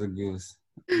right now. As a goose.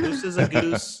 Goose is a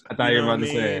goose. I thought you were about to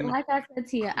say it. Like I said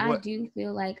to you, I What? do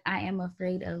feel like I am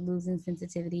afraid of losing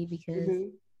sensitivity because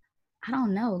Mhm. I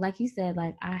don't know. Like you said,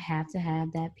 like I have to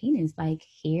have that penis like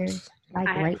here, like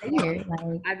I have right to. here.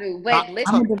 Like I do. But I'm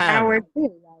listen, a devourer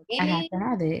too. Like I have Any- to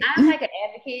have it. I'm like an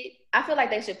advocate. I feel like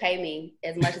they should pay me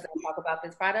as much as I talk about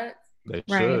this product. They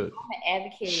Right. should. I'm an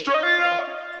advocate.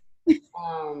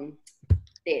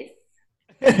 This.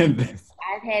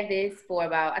 I've had this for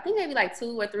about, I think maybe like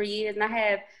 2 or 3 years, and I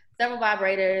have several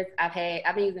vibrators. I've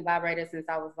been using vibrators since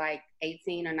I was like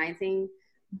 18 or 19.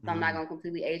 So I'm not gonna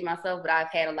completely age myself, but I've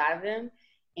had a lot of them,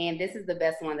 and this is the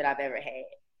best one that I've ever had.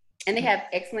 And they have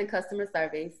excellent customer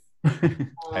service.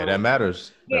 Hey, that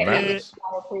matters. That Yeah, matters.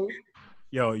 waterproof.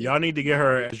 Yo, y'all need to get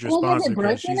her as your Well, was sponsor it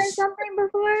because broken or she's. something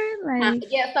before? Like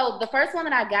Yeah, so the first one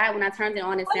that I got when I turned it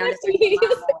on, it sounded did like you a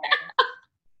lawnmower.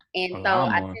 And A so I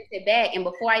lawnmower. sent it back, and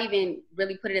before I even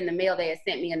really put it in the mail, they had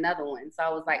sent me another one. So I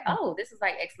was like, oh, this is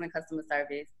like excellent customer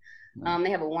service.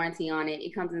 They have a warranty on it.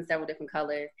 It comes in several different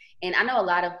colors. And I know a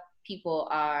lot of people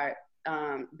are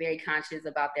very conscious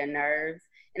about their nerves.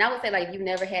 And I would say, like, if you've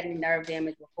never had any nerve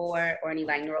damage before or any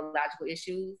like neurological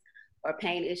issues or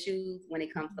pain issues when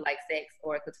it comes to like sex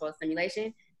or clitoral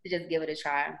stimulation, to just give it a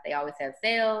try. They always have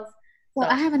sales. well,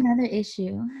 So- I have another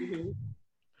issue. Mhm.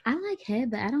 I like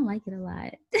head, but I don't like it a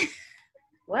lot.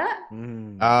 What?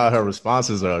 Her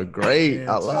responses are great.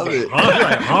 Yeah, I love it.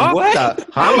 Huh? What?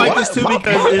 I like this too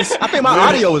because it's. I think my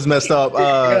audio was messed up.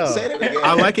 Yeah. Say it again.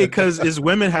 I like it because it's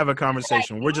women have a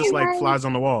conversation. We're just like flies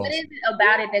on the walls. What is it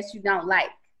about it that you don't like?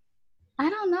 I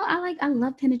don't know. I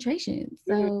love penetration.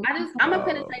 So I'm a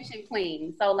penetration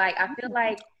queen. So like I feel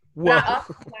like Whoa. but I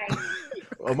also like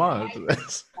Oh my.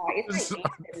 it's like ants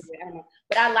everywhere, I don't know.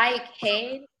 But I like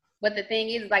head. But the thing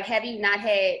is, like, have you not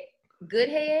had good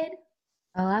head?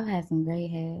 oh, I've had some great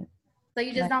head. So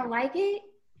you just don't like it?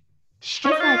 It's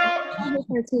like I do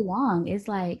for too long. It's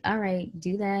like, all right,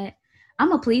 do that.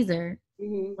 I'm a pleaser.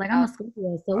 Mm-hmm. Like I'm a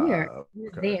Scorpio, so we're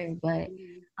Okay. there. But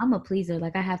I'm a pleaser.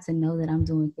 Like I have to know that I'm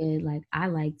doing good. Like I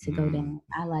like to go down.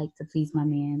 I like to please my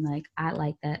man. Like I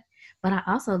like that. But I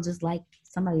also just like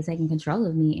somebody taking control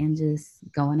of me and just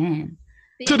going in.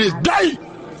 To this day.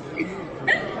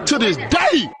 To this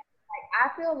day. I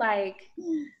feel like,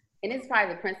 and it's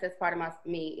probably the princess part of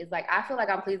me, is like I feel like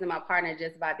I'm pleasing my partner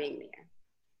just by being there.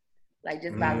 Like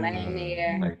just by laying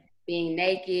there, Like- being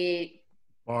naked,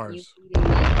 Bars. you eating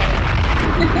me.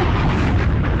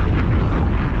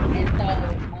 And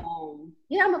so,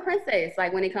 yeah, I'm a princess.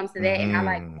 Like when it comes to that, and I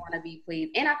like want to be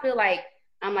pleased. And I feel like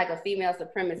I'm like a female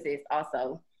supremacist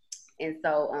also. And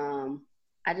so,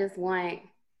 I just want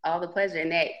all the pleasure,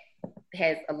 and that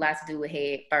has a lot to do with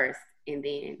head first, and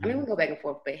then I mean we go back and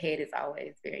forth, but head is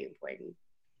always very important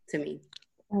to me.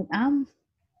 Like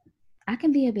I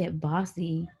can be a bit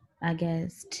bossy, I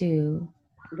guess, too.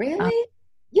 Really?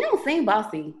 You don't seem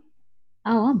bossy.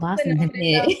 Oh, I'm bossy in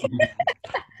the head.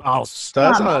 Oh, So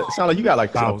that sound like you got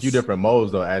like a few different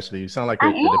modes though. Actually, you sound like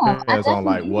it depends on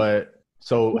like what.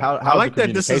 So how I like the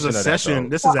that this is a communication of that, session. though?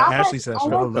 This is an I Ashley like,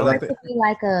 session. I I like love for it. it to be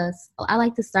like I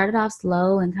like to start it off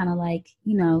slow and kind of like,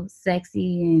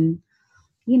 sexy and,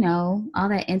 all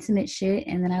that intimate shit.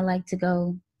 And then I like to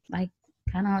go like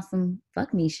kind of on some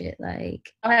fuck me shit.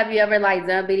 Like, Oh, have you ever like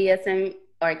done BDSM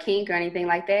or kink or anything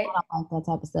like that? I don't like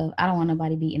that type of stuff. I don't want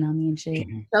nobody beating on me and shit.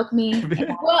 Choke me.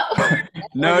 Well,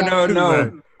 No.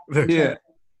 Yeah.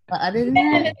 But other than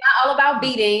that, it's not all about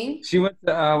beating. She went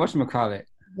to whatchamacallit?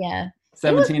 yeah.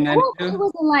 1792. It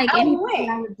wasn't like Oh, anything wait.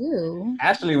 I would do.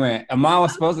 Ashley went. Amon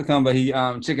was supposed to come, but he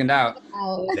chickened out.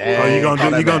 Oh, Oh, you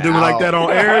gonna do me like that on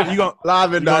air? You gonna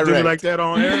live and do me direct? like that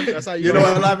on air? That's how You know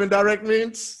what live and direct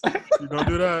means? You gonna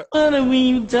do that? What have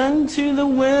we done to the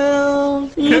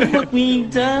world? Look what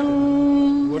we've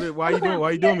done. Why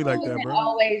you doing me like that, It's bro?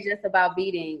 always just about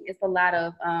beating. It's a lot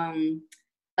of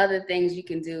other things you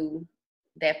can do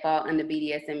that fall under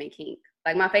BDSM and kink.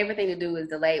 Like my favorite thing to do is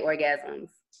delay orgasms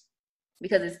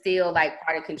because it's still like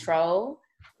part of control,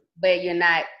 but you're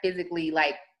not physically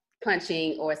like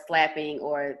punching or slapping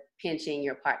or pinching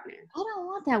your partner. I don't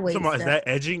want that way. Is that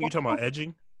edging? You talking about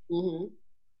edging? Mm-hmm.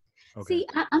 Okay. See,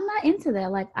 I'm not into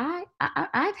that. Like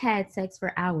I've had sex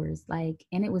for hours, like,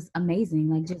 and it was amazing.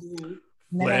 Like just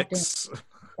never have to- Flex.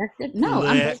 That's it. No,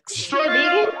 Flex. I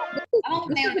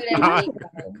don't think I'll do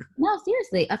that. no,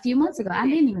 seriously. A few months ago, I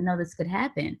didn't even know this could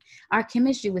happen. Our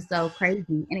chemistry was so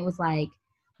crazy, and it was like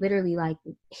literally like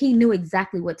he knew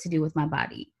exactly what to do with my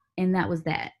body, and that was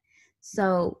that.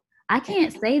 So I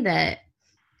can't say that.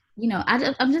 I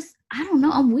don't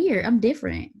know. I'm weird. I'm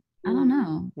different. I don't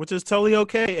know. Which is totally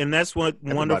okay, and that's what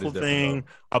wonderful different, thing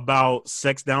about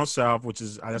sex down south. Which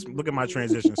is, look at my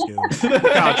transition skills.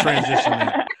 Look how I transition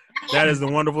that. That is the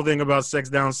wonderful thing about Sex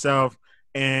Down South.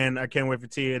 And I can't wait for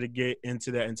Tia to get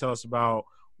into that and tell us about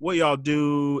what y'all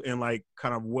do and like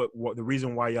kind of what the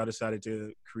reason why y'all decided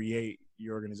to create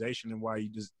your organization and why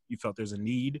you felt there's a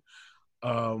need.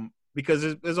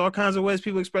 Because there's all kinds of ways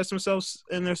people express themselves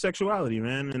in their sexuality,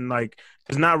 man. And like,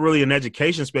 there's not really an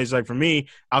education space. Like for me,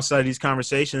 outside of these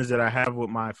conversations that I have with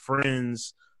my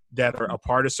friends that are a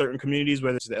part of certain communities,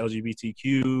 whether it's the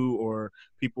LGBTQ or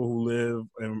people who live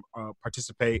and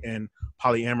participate in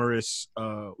polyamorous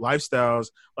lifestyles,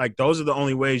 like those are the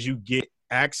only ways you get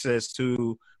access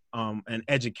to an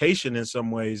education in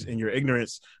some ways in your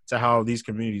ignorance to how these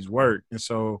communities work. And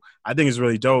so I think it's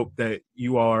really dope that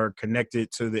you all are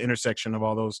connected to the intersection of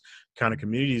all those kind of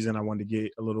communities. And I wanted to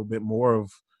get a little bit more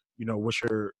of, what's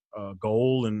your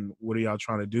goal and what are y'all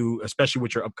trying to do, especially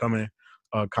with your upcoming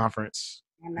conference.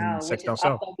 I know, Sex which Down is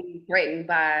South. also being threatened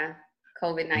by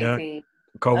COVID-19. Yeah.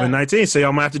 COVID-19. So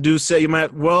y'all might have to do see, you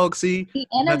might have to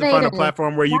find a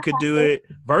platform where you could do it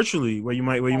virtually, where you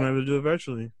might be able to do it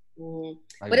virtually. Mm.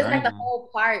 But it's like the whole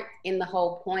part in the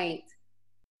whole point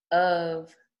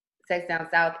of Sex Down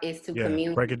South is to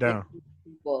communicate. Break it down.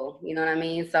 People, you know what I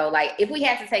mean? So like if we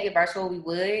had to take it virtual, we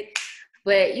would.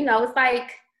 But it's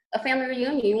like a family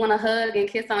reunion. You want to hug and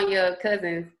kiss on your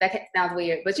cousins. That sounds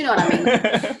weird, but you know what I mean.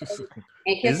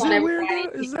 And kiss on everybody.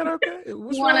 Is that okay? You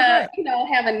want to,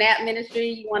 have a nap ministry.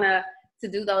 You want to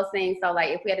do those things. So like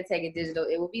if we had to take it digital,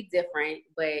 it would be different.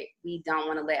 But we don't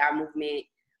want to let our movement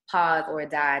pause or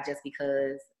die just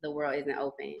because the world isn't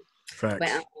open. Facts.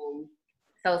 But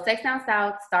so Sex Down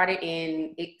South started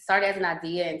as an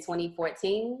idea in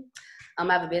 2014. I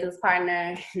have a business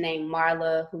partner named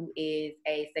Marla, who is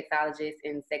a sexologist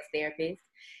and sex therapist.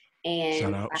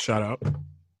 And shout out.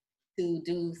 To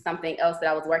do something else that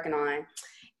I was working on.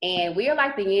 And we are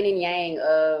like the yin and yang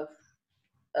of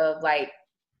like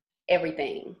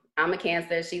everything. I'm a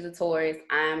Cancer, she's a Taurus,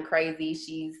 I'm crazy,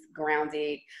 she's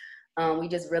grounded. We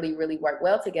just really, really work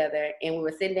well together. And we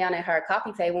were sitting down at her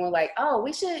coffee table and we're like, oh,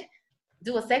 we should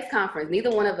do a sex conference.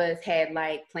 Neither one of us had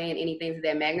like planned anything to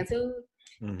that magnitude.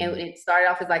 Mm-hmm. And it started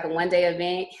off as like a one-day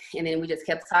event, and then we just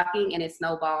kept talking, and it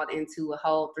snowballed into a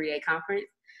whole 3-day conference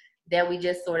that we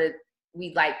just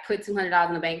we like put $200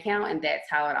 in the bank account, and that's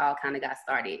how it all kind of got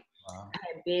started. Wow. I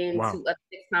had been to other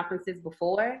sex conferences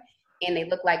before, and they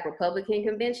looked like Republican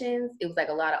conventions. It was like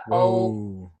a lot of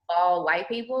old, all white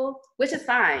people, which is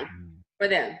fine for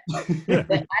them. But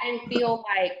I didn't feel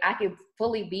like I could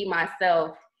fully be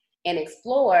myself and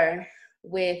explore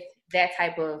with that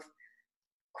type of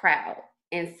crowd.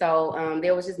 And so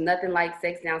there was just nothing like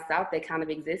Sex Down South that kind of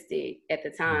existed at the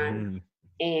time.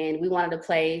 And we wanted a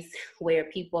place where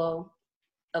people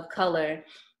of color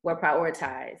were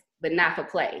prioritized, but not for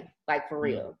play, like for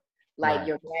real. Like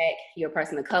you're Black, you're a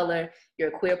person of color,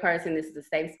 you're a queer person. This is a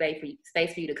safe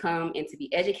space for you to come and to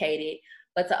be educated,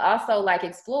 but to also like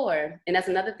explore. And that's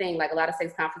another thing, like a lot of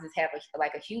sex conferences have a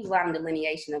huge line of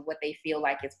delineation of what they feel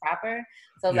like is proper.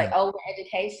 So it's like, oh, we're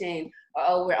education, or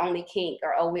oh, we're only kink,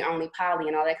 or oh, we're only poly,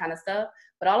 and all that kind of stuff.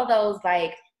 But all of those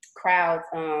like crowds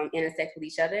intersect with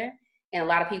each other. And a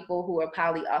lot of people who are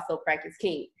poly also practice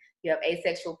kink. You have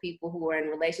asexual people who are in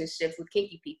relationships with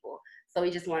kinky people. So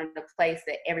we just wanted a place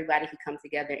that everybody could come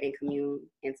together and commune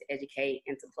and to educate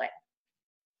and to play.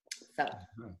 So that's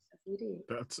what we did.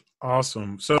 That's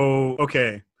awesome. So,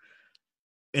 okay.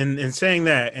 In saying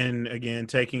that, and again,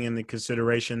 taking into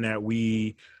consideration that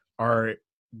our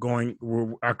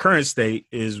current state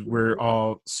is we're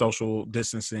all social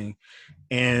distancing,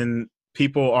 and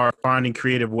people are finding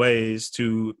creative ways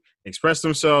to express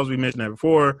themselves. We mentioned that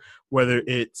before, whether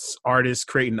it's artists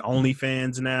creating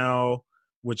OnlyFans now,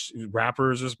 which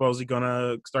rappers are supposedly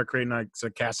gonna start creating, like, so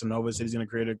Casanova said he's gonna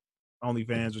create a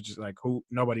OnlyFans, which is like,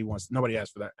 nobody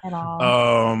asked for that at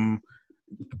all.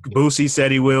 Boosie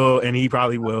said he will, and he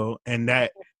probably will, and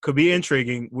that could be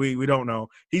intriguing. We don't know.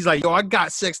 He's like, yo, I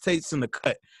got sex tapes in the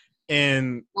cut,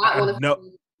 and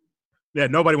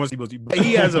nobody wants to see Boosie, but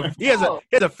he has a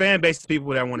fan base of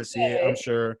people that want to see it. I'm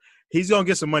sure he's gonna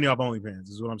get some money off OnlyFans,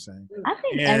 is what I'm saying. I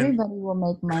think everybody will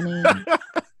make money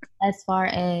as far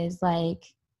as like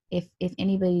if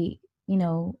anybody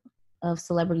of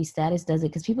celebrity status does it,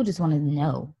 because people just want to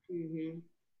know. Mm-hmm.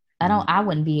 I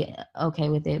wouldn't be okay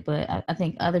with it, but I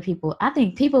think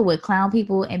people would clown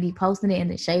people and be posting it in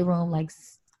the shade room like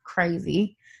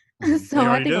crazy. So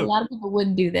I think a lot of people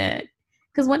wouldn't do that,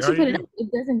 because once you put it up,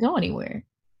 it doesn't go anywhere.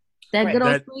 That good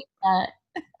old screenshot.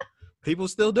 People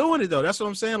still doing it though. That's what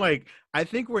I'm saying. Like, I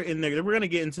think we're going to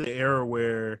get into the era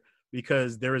where,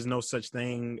 because there is no such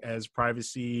thing as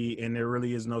privacy, and there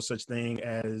really is no such thing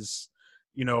as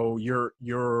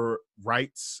your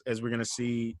rights, as we're gonna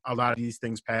see a lot of these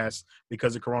things pass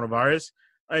because of coronavirus.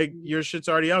 Like your shit's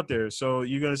already out there, so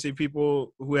you're gonna see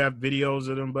people who have videos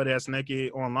of them butt ass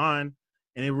naked online,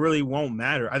 and it really won't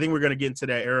matter. I think we're gonna get into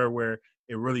that era where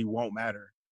it really won't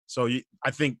matter. So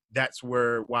I think that's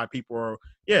why people are,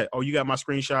 you got my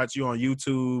screenshots, you on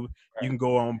YouTube, you can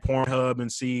go on Pornhub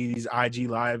and see these IG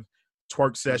live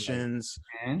twerk sessions.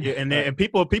 Yeah, and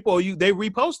people they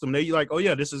repost them. They like, oh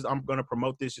yeah, I'm gonna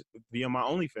promote this via my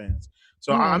OnlyFans.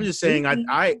 So I'm just saying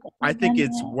I think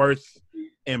it's worth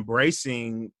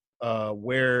embracing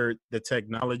where the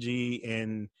technology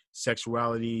and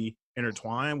sexuality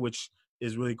intertwine, which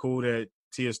is really cool that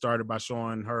Tia started by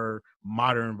showing her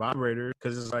modern vibrator,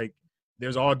 because it's like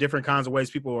there's all different kinds of ways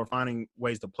people are finding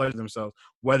ways to pleasure themselves,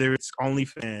 whether it's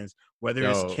OnlyFans, whether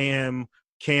it's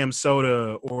Cam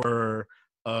Soda or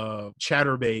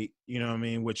Chatterbait, you know what I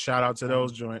mean? Which shout out to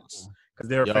those joints because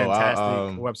they're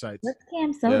fantastic websites. What's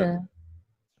Cam Soda?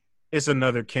 It's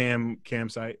another cam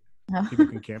site. People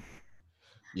can camp.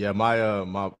 Yeah,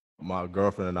 my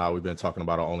girlfriend and I, we've been talking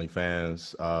about our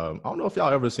OnlyFans. I don't know if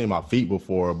y'all ever seen my feet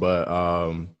before, but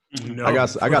no. I got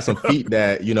some feet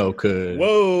that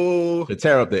could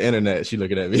tear up the internet. She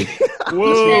looking at me.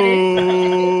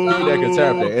 Whoa. That could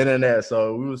tear up the internet.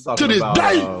 So we was talking about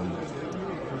maybe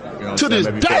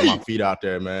putting my feet out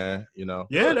there, man.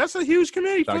 Yeah, that's a huge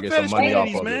community. Trying to get some money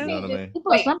off of it. You know what I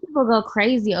mean? Some people go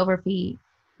crazy over feet.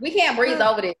 We can't breeze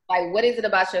over this. Like, what is it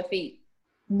about your feet?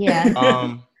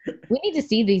 Yeah. We need to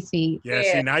see these feet. Yeah.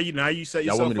 See, now you set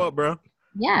yourself up, bro.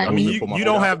 Yeah. I mean, you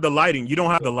don't have the lighting. You don't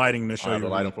have the lighting to show you. The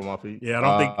lighting for my feet. Yeah, I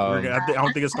don't think I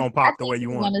don't think it's gonna pop the way you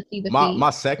want.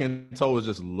 My second toe is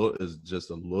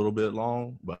just a little bit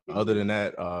long, but other than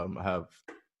that, I have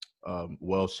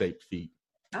well-shaped feet.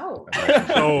 Oh.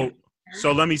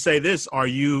 So let me say this: do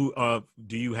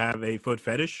you have a foot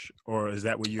fetish, or is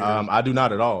that what you're? I do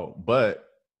not at all, but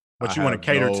you want to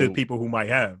cater to people who might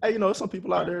have. Hey, some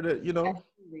people out there that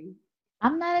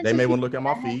I'm not. They may want to look at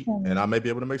my feet, and I may be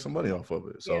able to make some money off of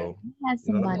it. So I had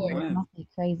somebody make my feet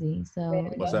crazy. So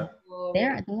what's that? They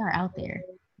are out there.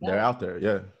 They're out there.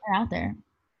 Yeah. They're out there.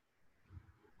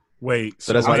 Wait.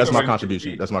 So that's my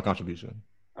contribution. That's my contribution.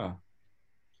 Oh,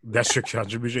 that's your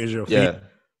contribution. Is your feet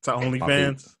to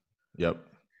OnlyFans? Yep.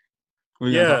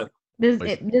 Yeah. Does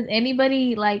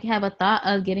anybody have a thought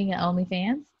of getting an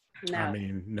OnlyFans? No. I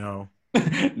mean, no.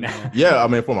 No. Yeah, I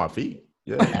mean for my feet.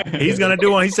 Yeah. He's gonna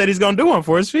do one. He said he's gonna do one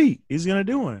for his feet. He's gonna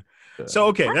do one. Yeah. So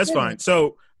okay, that's fine.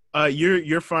 So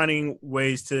you're finding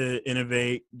ways to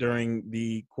innovate during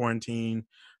the quarantine.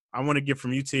 I want to get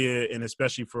from you, Tia, and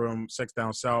especially from Sex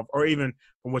Down South, or even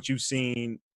from what you've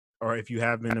seen, or if you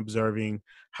have been observing,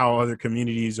 how other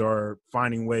communities are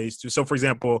finding ways to. So, for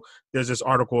example, there's this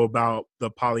article about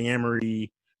the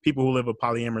polyamory, people who live a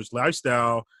polyamorous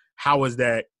lifestyle. How is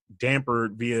that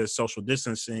dampered via social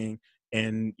distancing,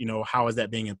 and how is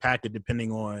that being impacted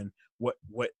depending on what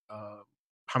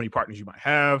how many partners you might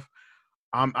have?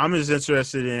 I'm just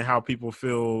interested in how people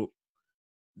feel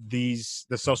the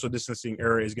social distancing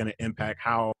era is going to impact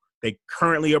how they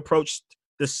currently approach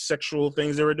the sexual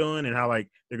things they were doing, and how they're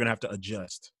going to have to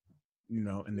adjust in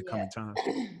the coming time.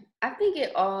 I think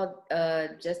it all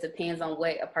just depends on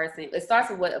it starts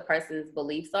with what a person's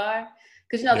beliefs are.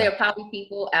 Because, there are probably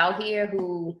people out here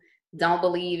who don't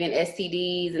believe in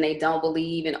STDs and they don't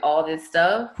believe in all this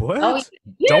stuff. What? Oh,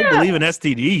 yeah. Don't believe in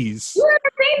STDs? You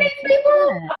ever seen these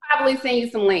people? I'll probably send you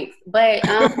some links. But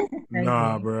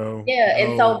nah, bro. Yeah,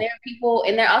 and so there are people,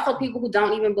 and there are also people who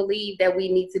don't even believe that we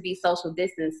need to be social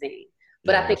distancing.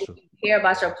 But I think if you care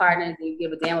about your partners and you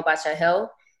give a damn about your health,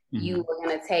 you are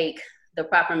going to take the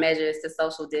proper measures to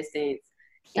social distance.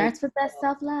 Starts with that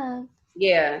self-love.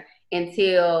 Yeah,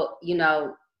 until you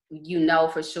know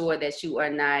for sure that you are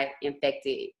not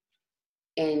infected,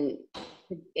 and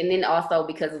then also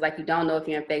because it's you don't know if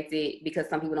you're infected because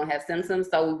some people don't have symptoms,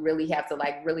 so we really have to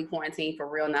really quarantine for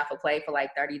real, not for play, for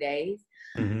 30 days.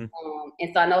 And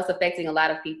so I know it's affecting a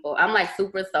lot of people. I'm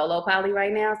super solo poly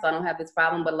right now, so I don't have this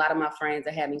problem, but a lot of my friends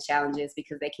are having challenges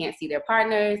because they can't see their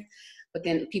partners. But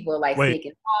then people are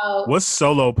sneaking out. What's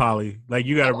solo poly?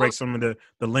 You got to break some of the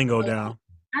lingo down.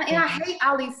 And I hate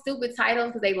all these stupid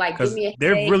titles because they give me a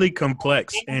they're really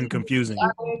complex and confusing.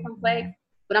 They're very complex.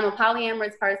 But I'm a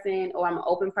polyamorous person, or I'm an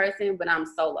open person, but I'm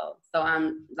solo. So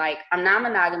I'm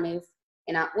non-monogamous,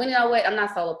 and you know what? I'm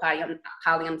not solo poly.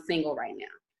 I'm single right now.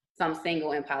 So I'm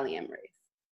single and polyamorous.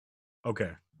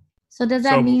 Okay. So does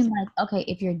that mean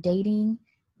if you're dating,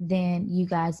 then you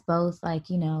guys both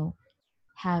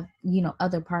have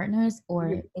other partners,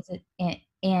 or is it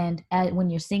and when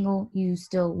you're single, you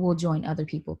still will join other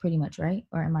people, pretty much, right?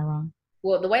 Or am I wrong?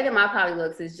 Well, the way that my poly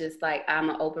looks is just like I'm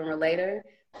an open relator.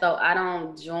 So I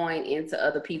don't join into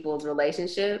other people's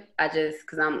relationship. I just,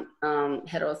 because I'm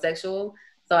heterosexual.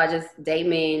 So I just date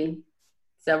men,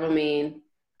 several men.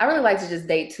 I really like to just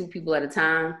date 2 people at a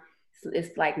time.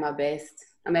 It's like my best.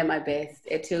 I'm at my best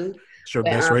at 2. It's your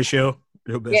But, best ratio?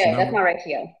 Your best yeah, number? that's my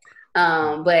ratio.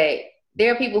 But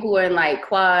there are people who are in like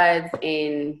quads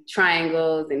and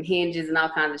triangles and hinges and all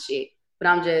kinds of shit. But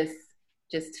I'm just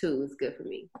 2 is good for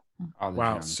me.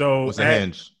 Wow. So What's a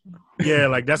hinge? Yeah,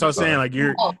 like that's what I'm saying. Like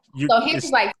you so hinge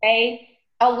is like, say,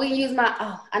 we use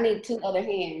I need 2 other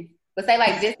hands. But say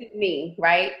like this is me,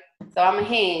 right? So I'm a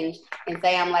hinge, and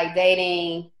say I'm like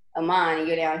dating Amon and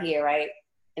you're down here, right?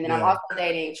 And then I'm also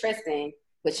dating Tristan,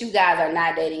 but you guys are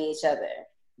not dating each other.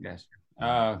 Yes.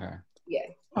 Oh, okay. Yeah.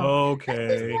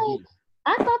 Okay.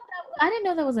 I thought I didn't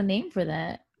know there was a name for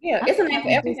that. Yeah, it's a name for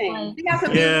everything.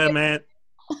 Yeah, man.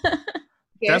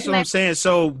 That's what I'm saying.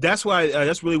 So that's why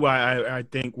that's really why I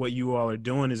think what you all are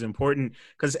doing is important,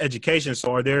 because education.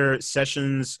 So are there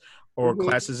sessions or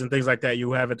classes and things like that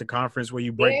you have at the conference where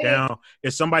you break down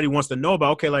if somebody wants to know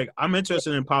about, okay, like I'm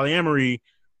interested in polyamory,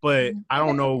 but I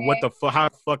don't know how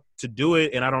the fuck to do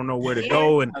it, and I don't know where to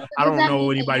go, and I don't know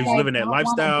anybody who's living that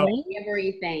lifestyle.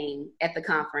 Everything at the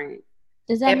conference.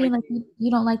 Does that mean like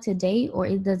you don't like to date, or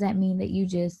does that mean that you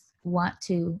just want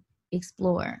to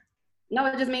explore? No,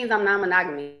 it just means I'm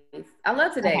non-monogamous. I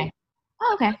love to date. Okay.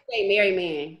 Oh, okay. I date married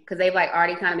men because they've like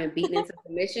already kind of been beaten into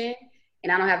submission,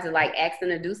 and I don't have to like ask them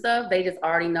to do stuff. They just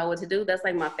already know what to do. That's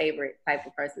like my favorite type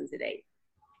of person to date.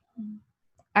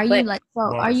 Are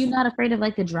you not afraid of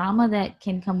like the drama that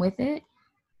can come with it?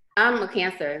 I'm a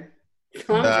Cancer.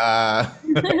 So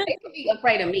they could be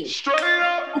afraid of me. Straight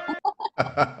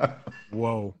up.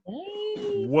 Whoa.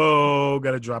 Whoa,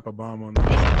 gotta drop a bomb on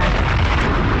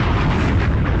that.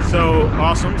 So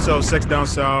awesome. So Sex Down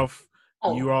South,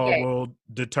 you all will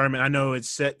determine. I know it's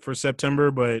set for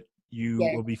September, but you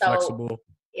will be flexible.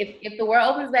 If the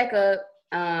world opens back up,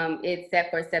 it's set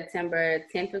for September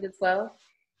 10th through the 12th,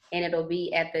 and it'll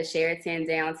be at the Sheraton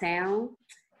downtown.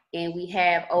 And we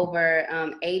have over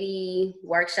 80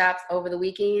 workshops over the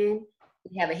weekend.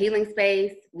 We have a healing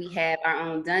space. We have our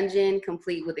own dungeon,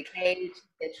 complete with a cage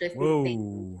that Tristan.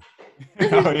 Whoa!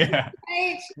 Oh yeah.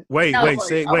 Break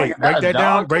that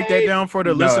down. Break that down for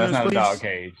the listeners, that's not please. A dog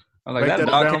cage. I'm like, break that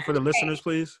down cage. for the listeners,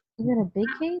 please. Is it a big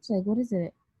cage? Like, what is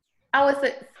it? Oh,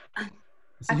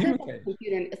 It's a human cage.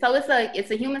 So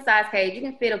it's a human sized cage. You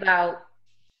can fit about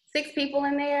 6 people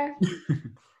in there.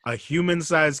 A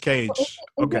human-sized cage. Is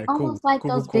it almost like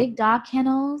those big dog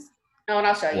kennels? Oh, and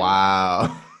I'll show you.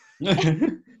 Wow.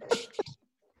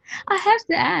 I have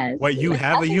to ask. Wait, you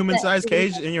have a human-sized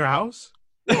cage in your house?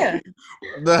 Yeah.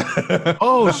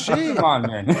 Oh shit! Come on,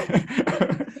 man.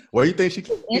 Where you think she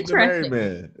keep the married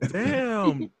man?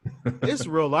 Damn, it's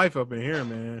real life up in here,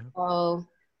 man. Oh,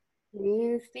 can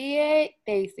you see it,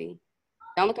 Stacy?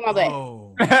 Don't look at my butt.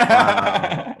 Oh,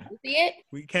 Wow. You see it?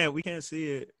 we can't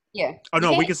see it. Yeah. Oh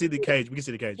no, we can see the cage. We can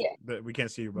see the cage, but we can't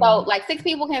see your butt. So like 6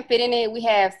 people can fit in it. We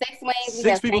have sex swings.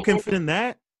 6 people can fit in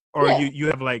that, or you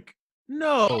have like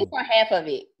no. You saw half of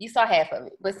it. You saw half of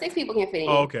it, but 6 people can fit in.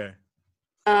 Oh, okay.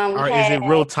 Is it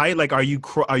real tight? Like, are you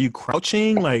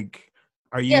crouching? Like,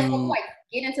 are you? Yeah, so like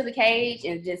get into the cage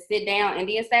and just sit down.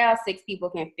 Indian style, 6 people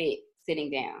can fit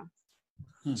sitting down.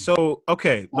 So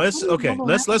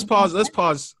let's pause. Let's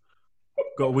pause.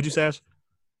 Go. Would you say? Ash?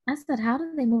 I said, how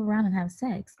do they move around and have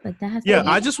sex? Like that has. Yeah,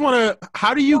 I just want to.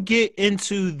 How do you get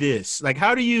into this? Like,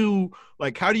 how do you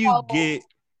get?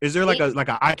 Is there like a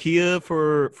IKEA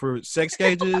for sex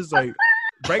cages? Like,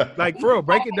 break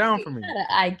it down for me.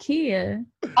 IKEA.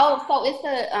 Oh, so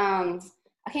it's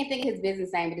I can't think of his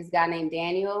business name, but this guy named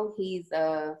Daniel. He's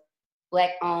a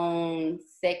Black-owned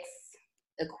sex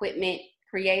equipment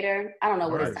creator. I don't know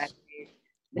what his title is.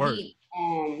 But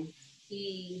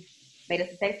he made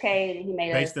us a sex cage, and he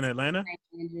made based in Atlanta.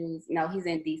 No, he's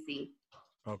in DC.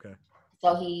 Okay.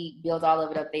 So he built all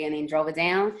of it up there and then drove it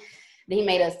down. Then he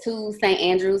made us 2 St.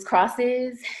 Andrew's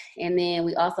crosses, and then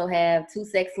we also have 2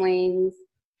 sex swings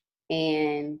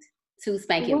and 2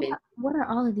 spanking benches. What are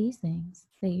all of these things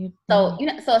that you're? So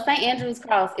so a St. Andrew's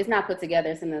cross, it's not put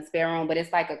together. It's in the spare room, but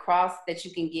it's like a cross that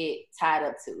you can get tied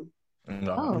up to.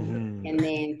 Oh. And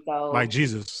then like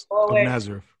Jesus forward, of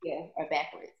Nazareth. Yeah, or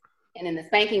backwards. And then the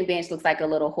spanking bench looks like a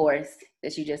little horse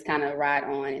that you just kind of ride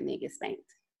on and then get spanked.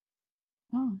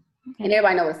 Oh, okay. And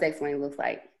everybody knows what a sex swing looks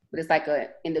like, but it's like a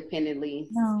independently.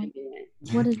 No.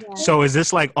 What is that? So is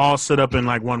this like all set up in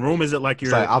like one room? Is it like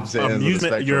your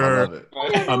amusement? Your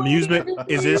amusement?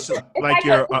 Is this like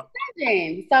your? So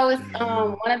it's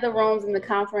one of the rooms in the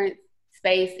conference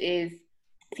space is,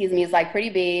 it's like pretty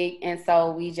big, and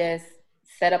so we just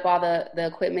set up all the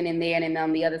equipment in there, and then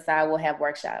on the other side we'll have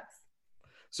workshops.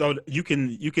 So you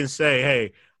can say,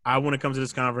 hey, I want to come to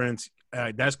this conference.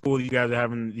 That's cool. You guys are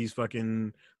having these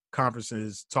fucking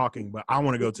conferences talking, but I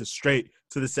want to go straight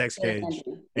to the sex cage,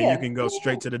 and you can go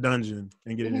straight to the dungeon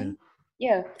and get it in.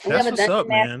 Yeah, and we That's have a what's dungeon up,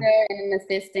 master man. and an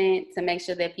assistant to make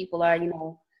sure that people are,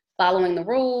 following the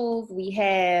rules. We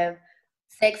have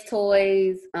sex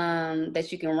toys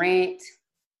that you can rent,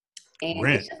 and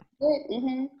it's just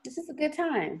good. This is a good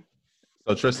time.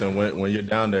 So Tristan, when you're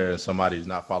down there and somebody's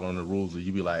not following the rules,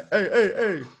 you be like,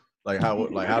 hey, like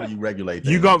how do you regulate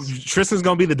things? Tristan's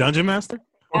gonna be the dungeon master?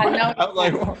 I know. I was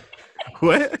like,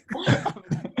 what?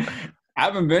 I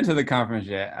haven't been to the conference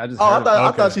yet. I just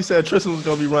I thought she said Tristan was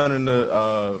gonna be running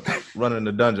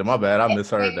the dungeon. My bad, I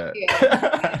misheard that.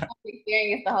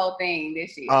 Experience the whole thing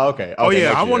this year. Oh, okay. Oh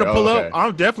yeah, I want to pull up.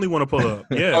 I definitely want to pull up.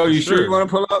 Yeah. Oh, you sure you want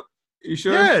to pull up? You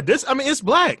sure? Yeah. It's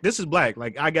black. This is black.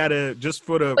 Like I gotta just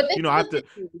for the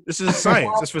this is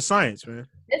science. It's for science, man.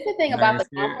 This is the thing about the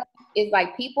conference is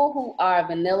like people who are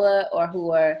vanilla or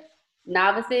who are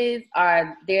novices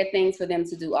are there things for them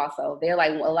to do also. They're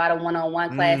like a lot of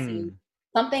one-on-one classes.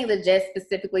 Some things are just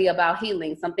specifically about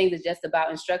healing. Some things are just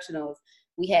about instructionals.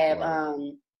 We have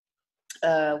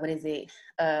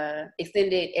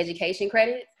extended education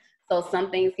credits. So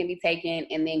some things can be taken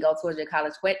and then go towards your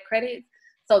college credits.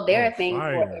 So there are things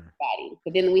for everybody.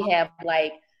 But then we have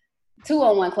like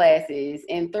 201 classes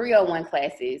and 301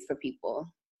 classes for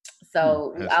people.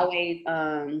 So we always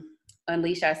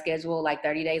unleash our schedule like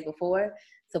 30 days before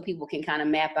so people can kind of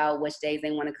map out which days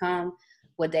they want to come,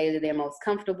 what days are they're most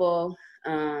comfortable.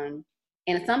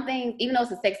 And some things, even though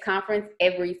it's a sex conference,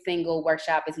 every single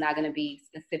workshop is not going to be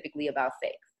specifically about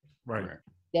sex. Right.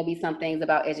 There'll be some things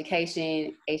about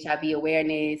education, HIV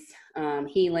awareness,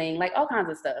 healing, like all kinds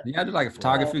of stuff. You got to do like a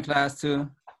photography class too?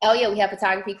 Oh yeah, we have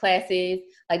photography classes.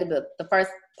 Like the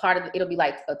first part of it'll be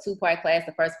like a 2-part class.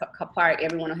 The first part,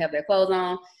 everyone will have their clothes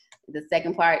on. The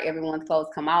second part, everyone's clothes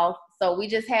come off. So we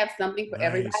just have something for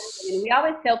everybody. And we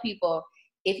always tell people,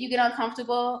 if you get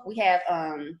uncomfortable, we have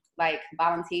like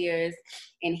volunteers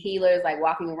and healers like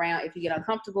walking around. If you get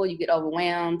uncomfortable, you get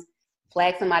overwhelmed,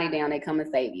 flag somebody down, they come and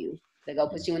save you. They go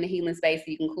put you in the healing space so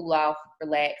you can cool off,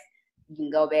 relax. You can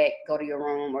go back, go to your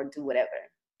room, or do whatever.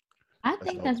 I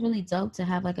think that's really dope to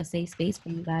have like a safe space for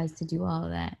you guys to do all of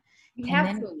that. You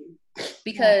have to,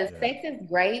 because sex is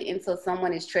great until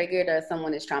someone is triggered or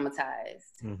someone is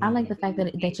traumatized. I like the fact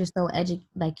that you're so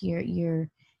you're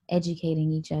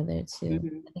educating each other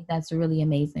too. I think that's really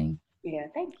amazing. Yeah,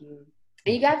 thank you.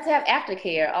 And you got to have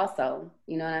aftercare also.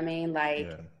 You know what I mean? Like,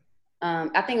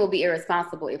 I think it would be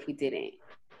irresponsible if we didn't.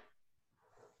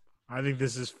 I think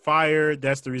this is fire.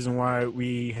 That's the reason why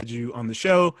we had you on the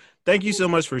show. Thank you so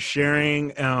much for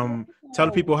sharing. Tell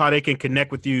the people how they can connect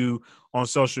with you on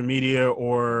social media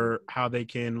or how they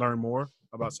can learn more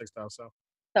about Sextile South.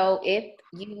 So if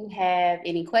you have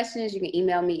any questions, you can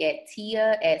email me at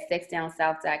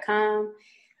tia@sexdownsouth.com.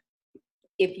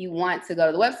 If you want to go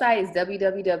to the website, it's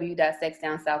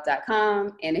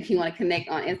www.sexdownsouth.com. And if you want to connect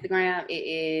on Instagram, it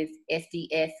is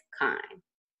SDSCon.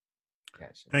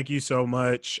 Thank you so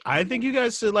much. I think you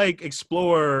guys should like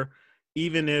explore,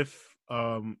 even if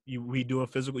we do a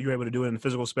physical, you're able to do it in the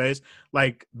physical space,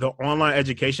 like the online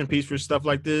education piece for stuff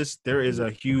like this. There is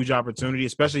a huge opportunity,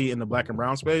 especially in the Black and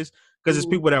brown space, because it's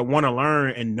people that want to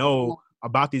learn and know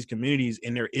about these communities,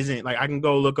 and there isn't, like, I can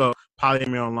go look up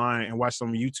polyamory online and watch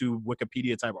some YouTube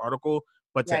Wikipedia type article,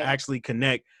 but to actually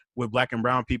connect with Black and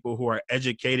brown people who are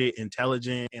educated,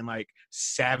 intelligent, and like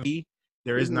savvy,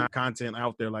 there is not content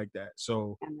out there like that.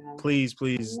 So please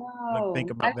like, think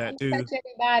about that too. Touch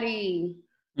everybody.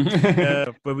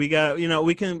 Yeah, but we got,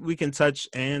 we can touch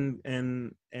and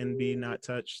be not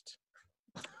touched.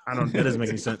 I don't, that doesn't make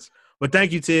any sense. But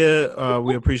thank you, Tia.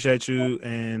 We appreciate you,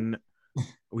 and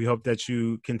we hope that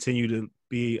you continue to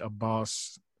be a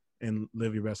boss and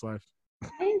live your best life.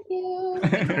 Thank you.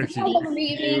 Did you remember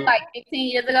me like 15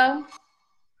 years ago?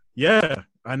 Yeah,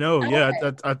 I know. Yeah,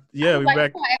 yeah, we're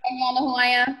back. You don't know who I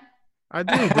am? I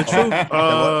do. The truth.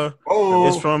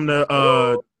 It's from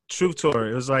the Truth Tour.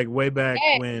 It was like way back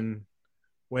when.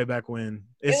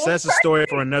 It sets a story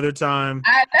for another time.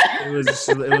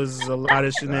 It was a lot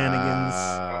of shenanigans.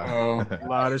 A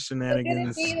lot of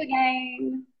shenanigans.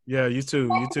 Yeah, you too.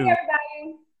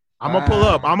 I'm gonna pull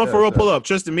up. I'm gonna for real pull up.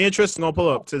 Tristan, me and Tristan gonna pull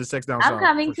up to the Sex Down South. I'm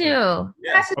coming too. Sure.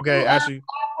 Okay, Ashley.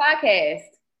 Podcast.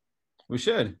 We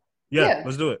should. Yeah,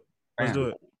 let's do it. Let's do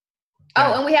it.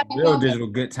 Oh, and we have real digital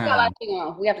good time.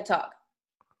 We have to talk.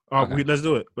 Oh, let's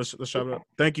do it. Let's chop it up.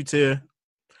 Thank you, Tia.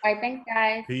 All right, thanks,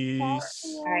 guys. Peace.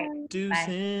 All right, bye.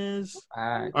 Deuces. All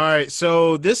right. All right,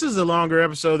 so this is a longer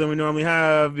episode than we normally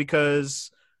have because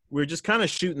we're just kind of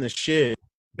shooting the shit,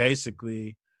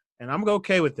 basically. And I'm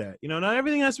okay with that. You know, not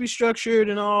everything has to be structured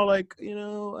and all, like, you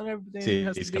know, and everything See,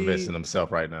 has he's to be. convincing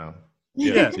himself right now.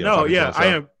 Yeah, see him no, talking to yeah, I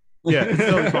himself. am. Yeah, it's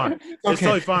totally fine. It's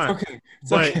totally fine. Okay.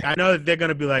 But I know that they're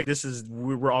gonna be like,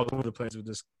 we're all over the place with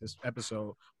this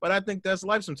episode. But I think that's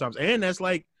life sometimes, and that's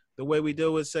like the way we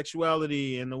deal with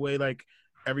sexuality and the way like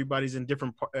everybody's in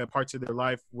different parts of their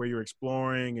life where you're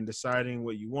exploring and deciding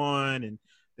what you want, and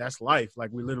that's life.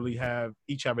 Like we literally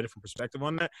each have a different perspective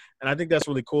on that, and I think that's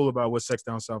really cool about what Sex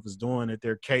Down South is doing. That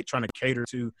they're trying to cater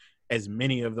to as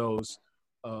many of those,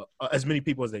 as many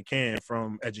people as they can,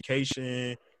 from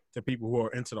education to people who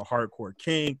are into the hardcore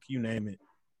kink, you name it.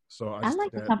 So I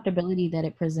like the comfortability that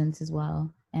it presents as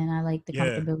well, and I like the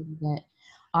comfortability that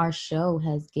our show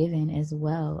has given as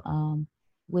well.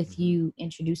 With you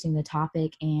introducing the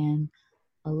topic and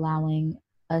allowing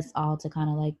us all to kind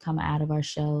of like come out of our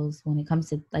shells when it comes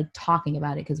to like talking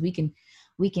about it, because we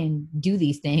can do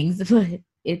these things, but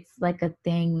it's like a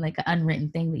thing, like an unwritten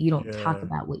thing that you don't talk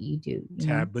about what you do.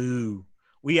 Taboo. Know?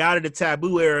 We out of the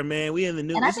taboo era, man. We in the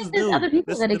new. And I think there's other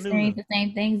people that experience the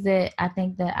same things that I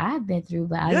think that I've been through,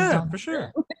 but I just don't. For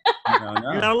sure.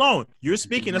 You're not alone. You're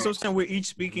speaking. That's what I'm saying. We're each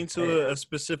speaking to a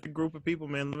specific group of people,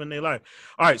 man, living their life.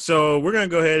 All right, so we're gonna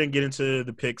go ahead and get into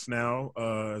the picks now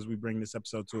as we bring this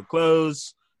episode to a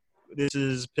close. This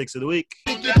is Picks of the Week.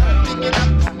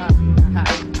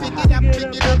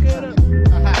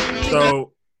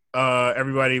 So,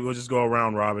 everybody, we'll just go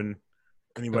around robin.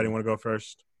 Anybody want to go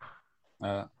first?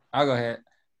 I'll go ahead.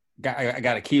 I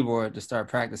got a keyboard to start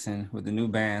practicing with the new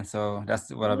band, so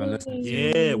that's what I've been listening to.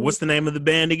 Yeah, what's the name of the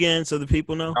band again, so the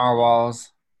people know?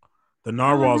 Narwhals. The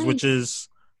Narwhals, which is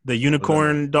the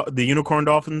unicorn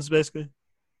dolphins, basically.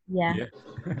 Yeah.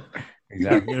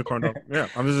 Exactly. Unicorn dolphins. Yeah,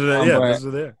 I'm just those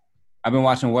are there. I've been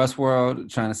watching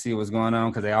Westworld, trying to see what's going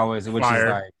on because they always, which Fire.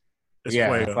 is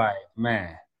like, it's like,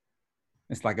 man,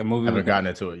 it's like a movie. I haven't gotten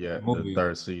into it yet. The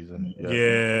third season.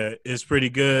 Yeah, it's pretty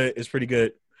good.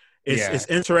 It's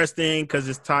interesting because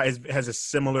it has a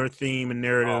similar theme and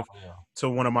narrative to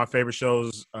one of my favorite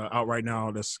shows out right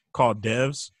now that's called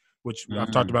Devs, which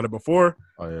I've talked about it before.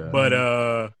 Oh yeah. But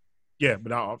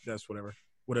that's whatever.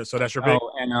 So that's your pick.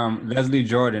 Oh, and Leslie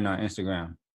Jordan on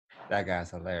Instagram. That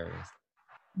guy's hilarious.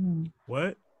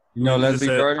 What? You know Leslie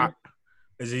Jordan?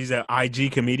 He's an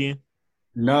IG comedian?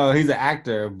 No, he's an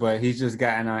actor, but he's just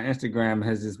gotten on Instagram,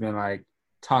 has just been like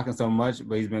talking so much,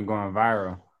 but he's been going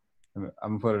viral. I'm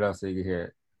gonna put it up so you can hear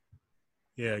it.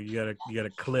 Yeah, you got a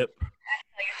clip.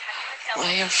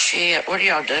 Well, shit, what are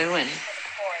y'all doing?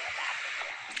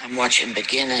 I'm watching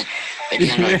beginner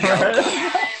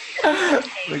yoga.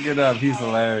 Look it up, he's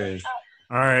hilarious.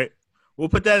 All right, we'll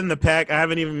put that in the pack. I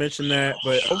haven't even mentioned that,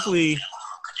 but hopefully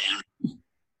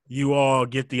you all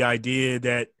get the idea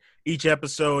that each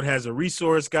episode has a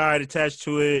resource guide attached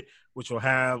to it, which will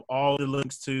have all the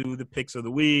links to the picks of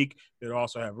the week. It'll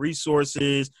also have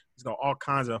resources. It's got all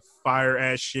kinds of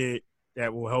fire-ass shit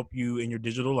that will help you in your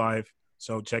digital life.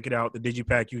 So check it out. The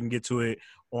Digipack, you can get to it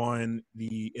in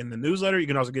the newsletter. You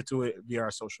can also get to it via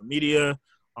our social media,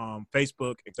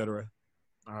 Facebook, etc.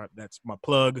 That's my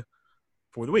plug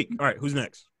for the week. All right, who's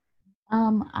next?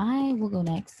 I will go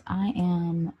next. I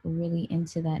am really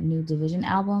into that new Division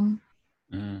album.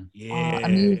 Yeah,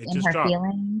 Amused it in just Her dropped.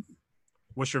 Feelings.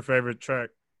 What's your favorite track?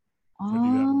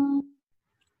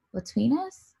 Between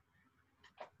Us.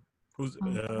 Who's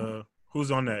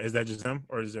on that? Is that just them,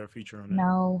 or is there a feature on that?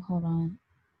 No, hold on.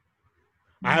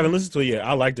 I haven't listened to it yet.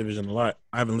 I like Division a lot.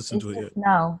 I haven't listened to it yet.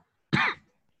 No.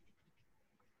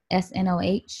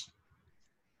 SNOH.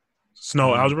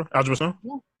 Snow Algebra Snow.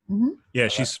 Yeah. Mm-hmm. Yeah,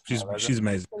 she's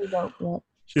amazing. Dope, yeah.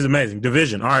 She's amazing.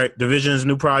 Division. All right, Division's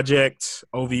new project.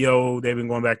 OVO. They've been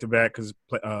going back to back because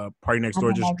Party Next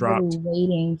Door just dropped. Really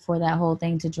waiting for that whole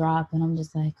thing to drop, and I'm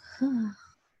just like,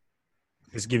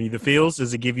 It's giving you the feels.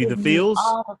 Does it give you the feels?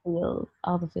 All the feels.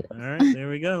 All right, there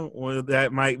we go. Well,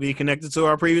 that might be connected to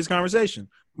our previous conversation.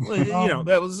 Well,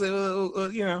 that was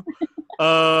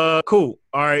cool.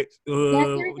 All right,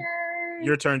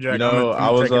 your turn, Jack.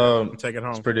 I was take it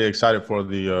home. Pretty excited for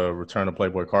the return of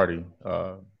Playboi Carti.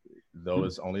 Though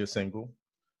it's only a single,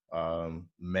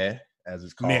 Meh as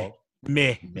it's called.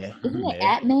 Meh. Isn't it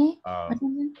at Meh?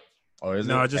 Or is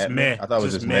no, it just at Meh. I thought it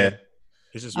was just Meh.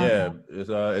 It's just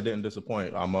it didn't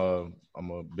disappoint. I'm a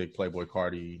big Playboi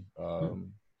Carti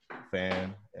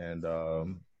fan, and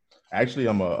actually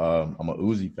I'm a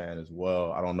Uzi fan as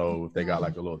well. I don't know if they got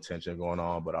like a little tension going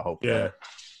on, but I hope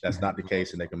that's not the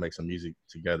case, and they can make some music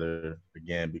together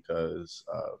again because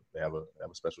they have a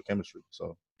special chemistry.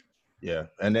 So Yeah,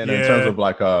 and then in terms of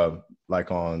like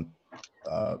on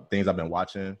things I've been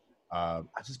watching, I've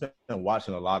just been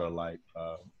watching a lot of like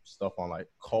stuff on like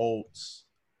cults,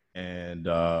 and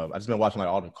I've just been watching like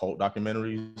all the cult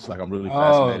documentaries. Like I'm really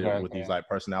fascinated with these like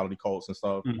personality cults and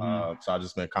stuff. So I've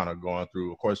just been kind of going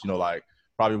through. Of course, like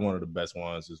probably one of the best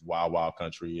ones is Wild Wild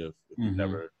Country. If you've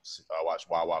never watched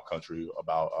Wild Wild Country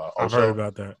about Osho. I've heard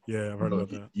about that. Yeah, I've heard about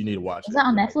that. You need to watch it. Is that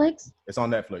on Netflix? It's on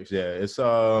Netflix. Yeah, it's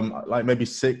like maybe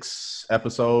 6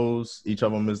 episodes. Each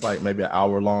of them is like maybe an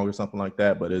hour long or something like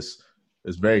that. But it's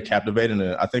very captivating,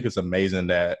 and I think it's amazing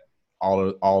that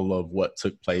all of what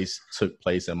took place,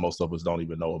 and most of us don't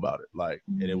even know about it. Like,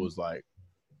 and it was like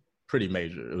pretty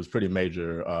major. It was pretty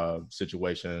major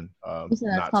situation. You said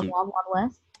that's called Wild Wild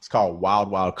West? It's called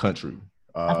Wild Wild Country.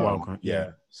 Wild Country.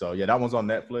 Yeah. So yeah, that one's on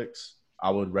Netflix.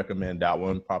 I would recommend that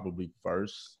one probably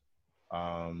first.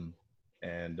 So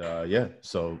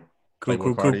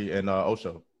cool. Cardi and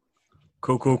Osho.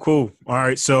 Cool. All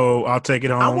right, so I'll take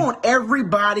it home. I want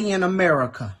everybody in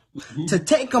America to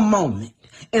take a moment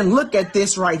and look at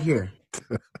this right here.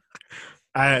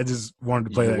 I just wanted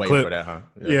to play that clip. clip. For that, huh?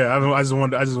 Yeah, I just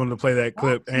wanted to play that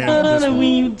clip. And what have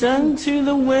we done to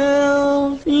the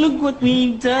world? Look what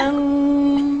we've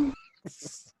done.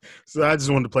 So I just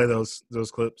wanted to play those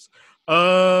clips.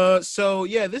 So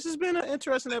yeah, this has been an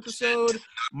interesting episode.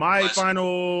 My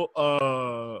final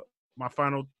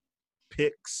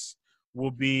picks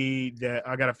will be that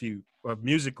I got a few.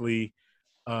 Musically,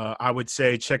 I would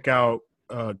say check out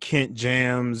Kent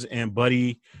Jams and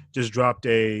Buddy just dropped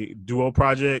a duo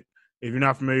project. If you're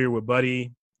not familiar with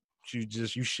Buddy, you should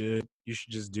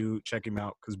just check him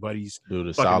out because Buddy's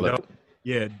solid. Dope.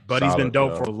 Yeah, Buddy's been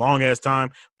dope for a long ass time.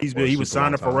 He was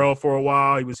signed to Pharrell for a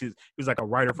while. He was like a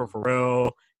writer for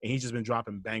Pharrell, and he's just been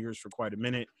dropping bangers for quite a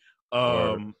minute.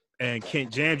 And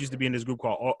Kent Jams used to be in this group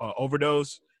called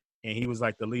Overdose, and he was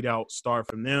like the lead out star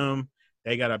from them.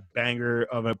 They got a banger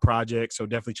of a project, so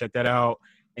definitely check that out.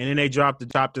 And then they dropped the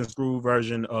Chopped and Screwed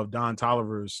version of Don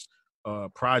Toliver's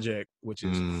project, which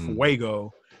is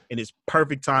Fuego, and it's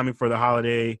perfect timing for the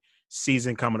holiday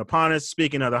season coming upon us.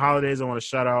 Speaking of the holidays, I want to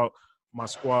shout out my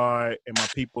squad and my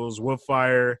people's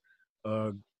Woodfire.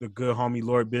 The good homie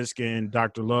Lord Biscuit and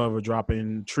Dr. Love are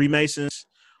dropping Tree Masons,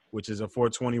 which is a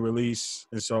 420 release.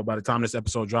 And so by the time this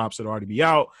episode drops, it'll already be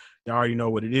out. You already know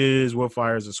what it is.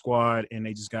 Woodfire is a squad, and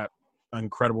they just got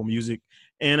incredible music.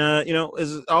 And,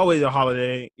 it's always a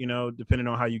holiday, depending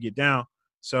on how you get down.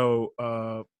 So,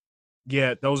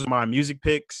 those are my music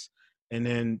picks. And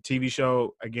then TV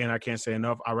show, again, I can't say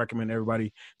enough. I recommend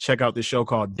everybody check out this show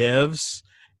called Devs.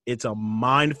 It's a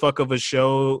mindfuck of a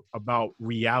show about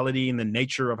reality and the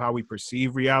nature of how we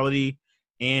perceive reality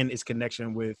and its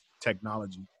connection with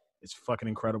technology. It's fucking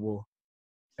incredible.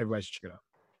 Everybody should check it out.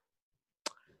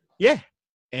 Yeah.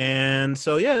 And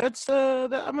so, that's I'm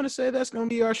going to say that's going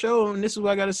to be our show. And this is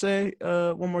what I got to say.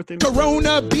 One more thing.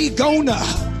 Corona be gonna.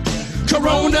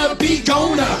 Corona be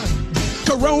gonna.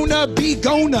 Corona be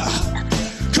gonna.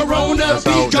 Corona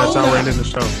be gonna. That's how we're ending the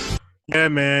show. Yeah,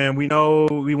 man. We know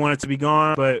we want it to be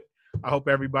gone, but I hope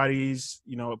everybody's,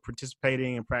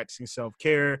 participating and practicing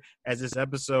self-care, as this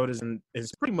episode is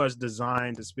pretty much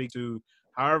designed to speak to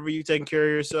however you're taking care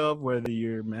of yourself, whether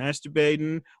you're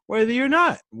masturbating, whether you're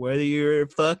not, whether you're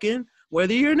fucking,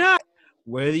 whether you're not,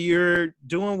 whether you're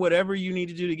doing whatever you need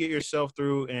to do to get yourself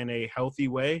through in a healthy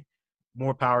way.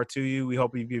 More power to you. We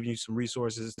hope we've given you some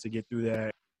resources to get through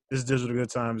that. This is Digital Good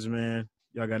Times, man.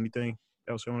 Y'all got anything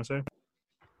else you want to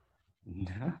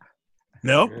say?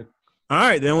 No? All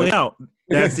right, then we out.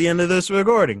 That's the end of this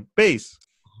recording. Peace.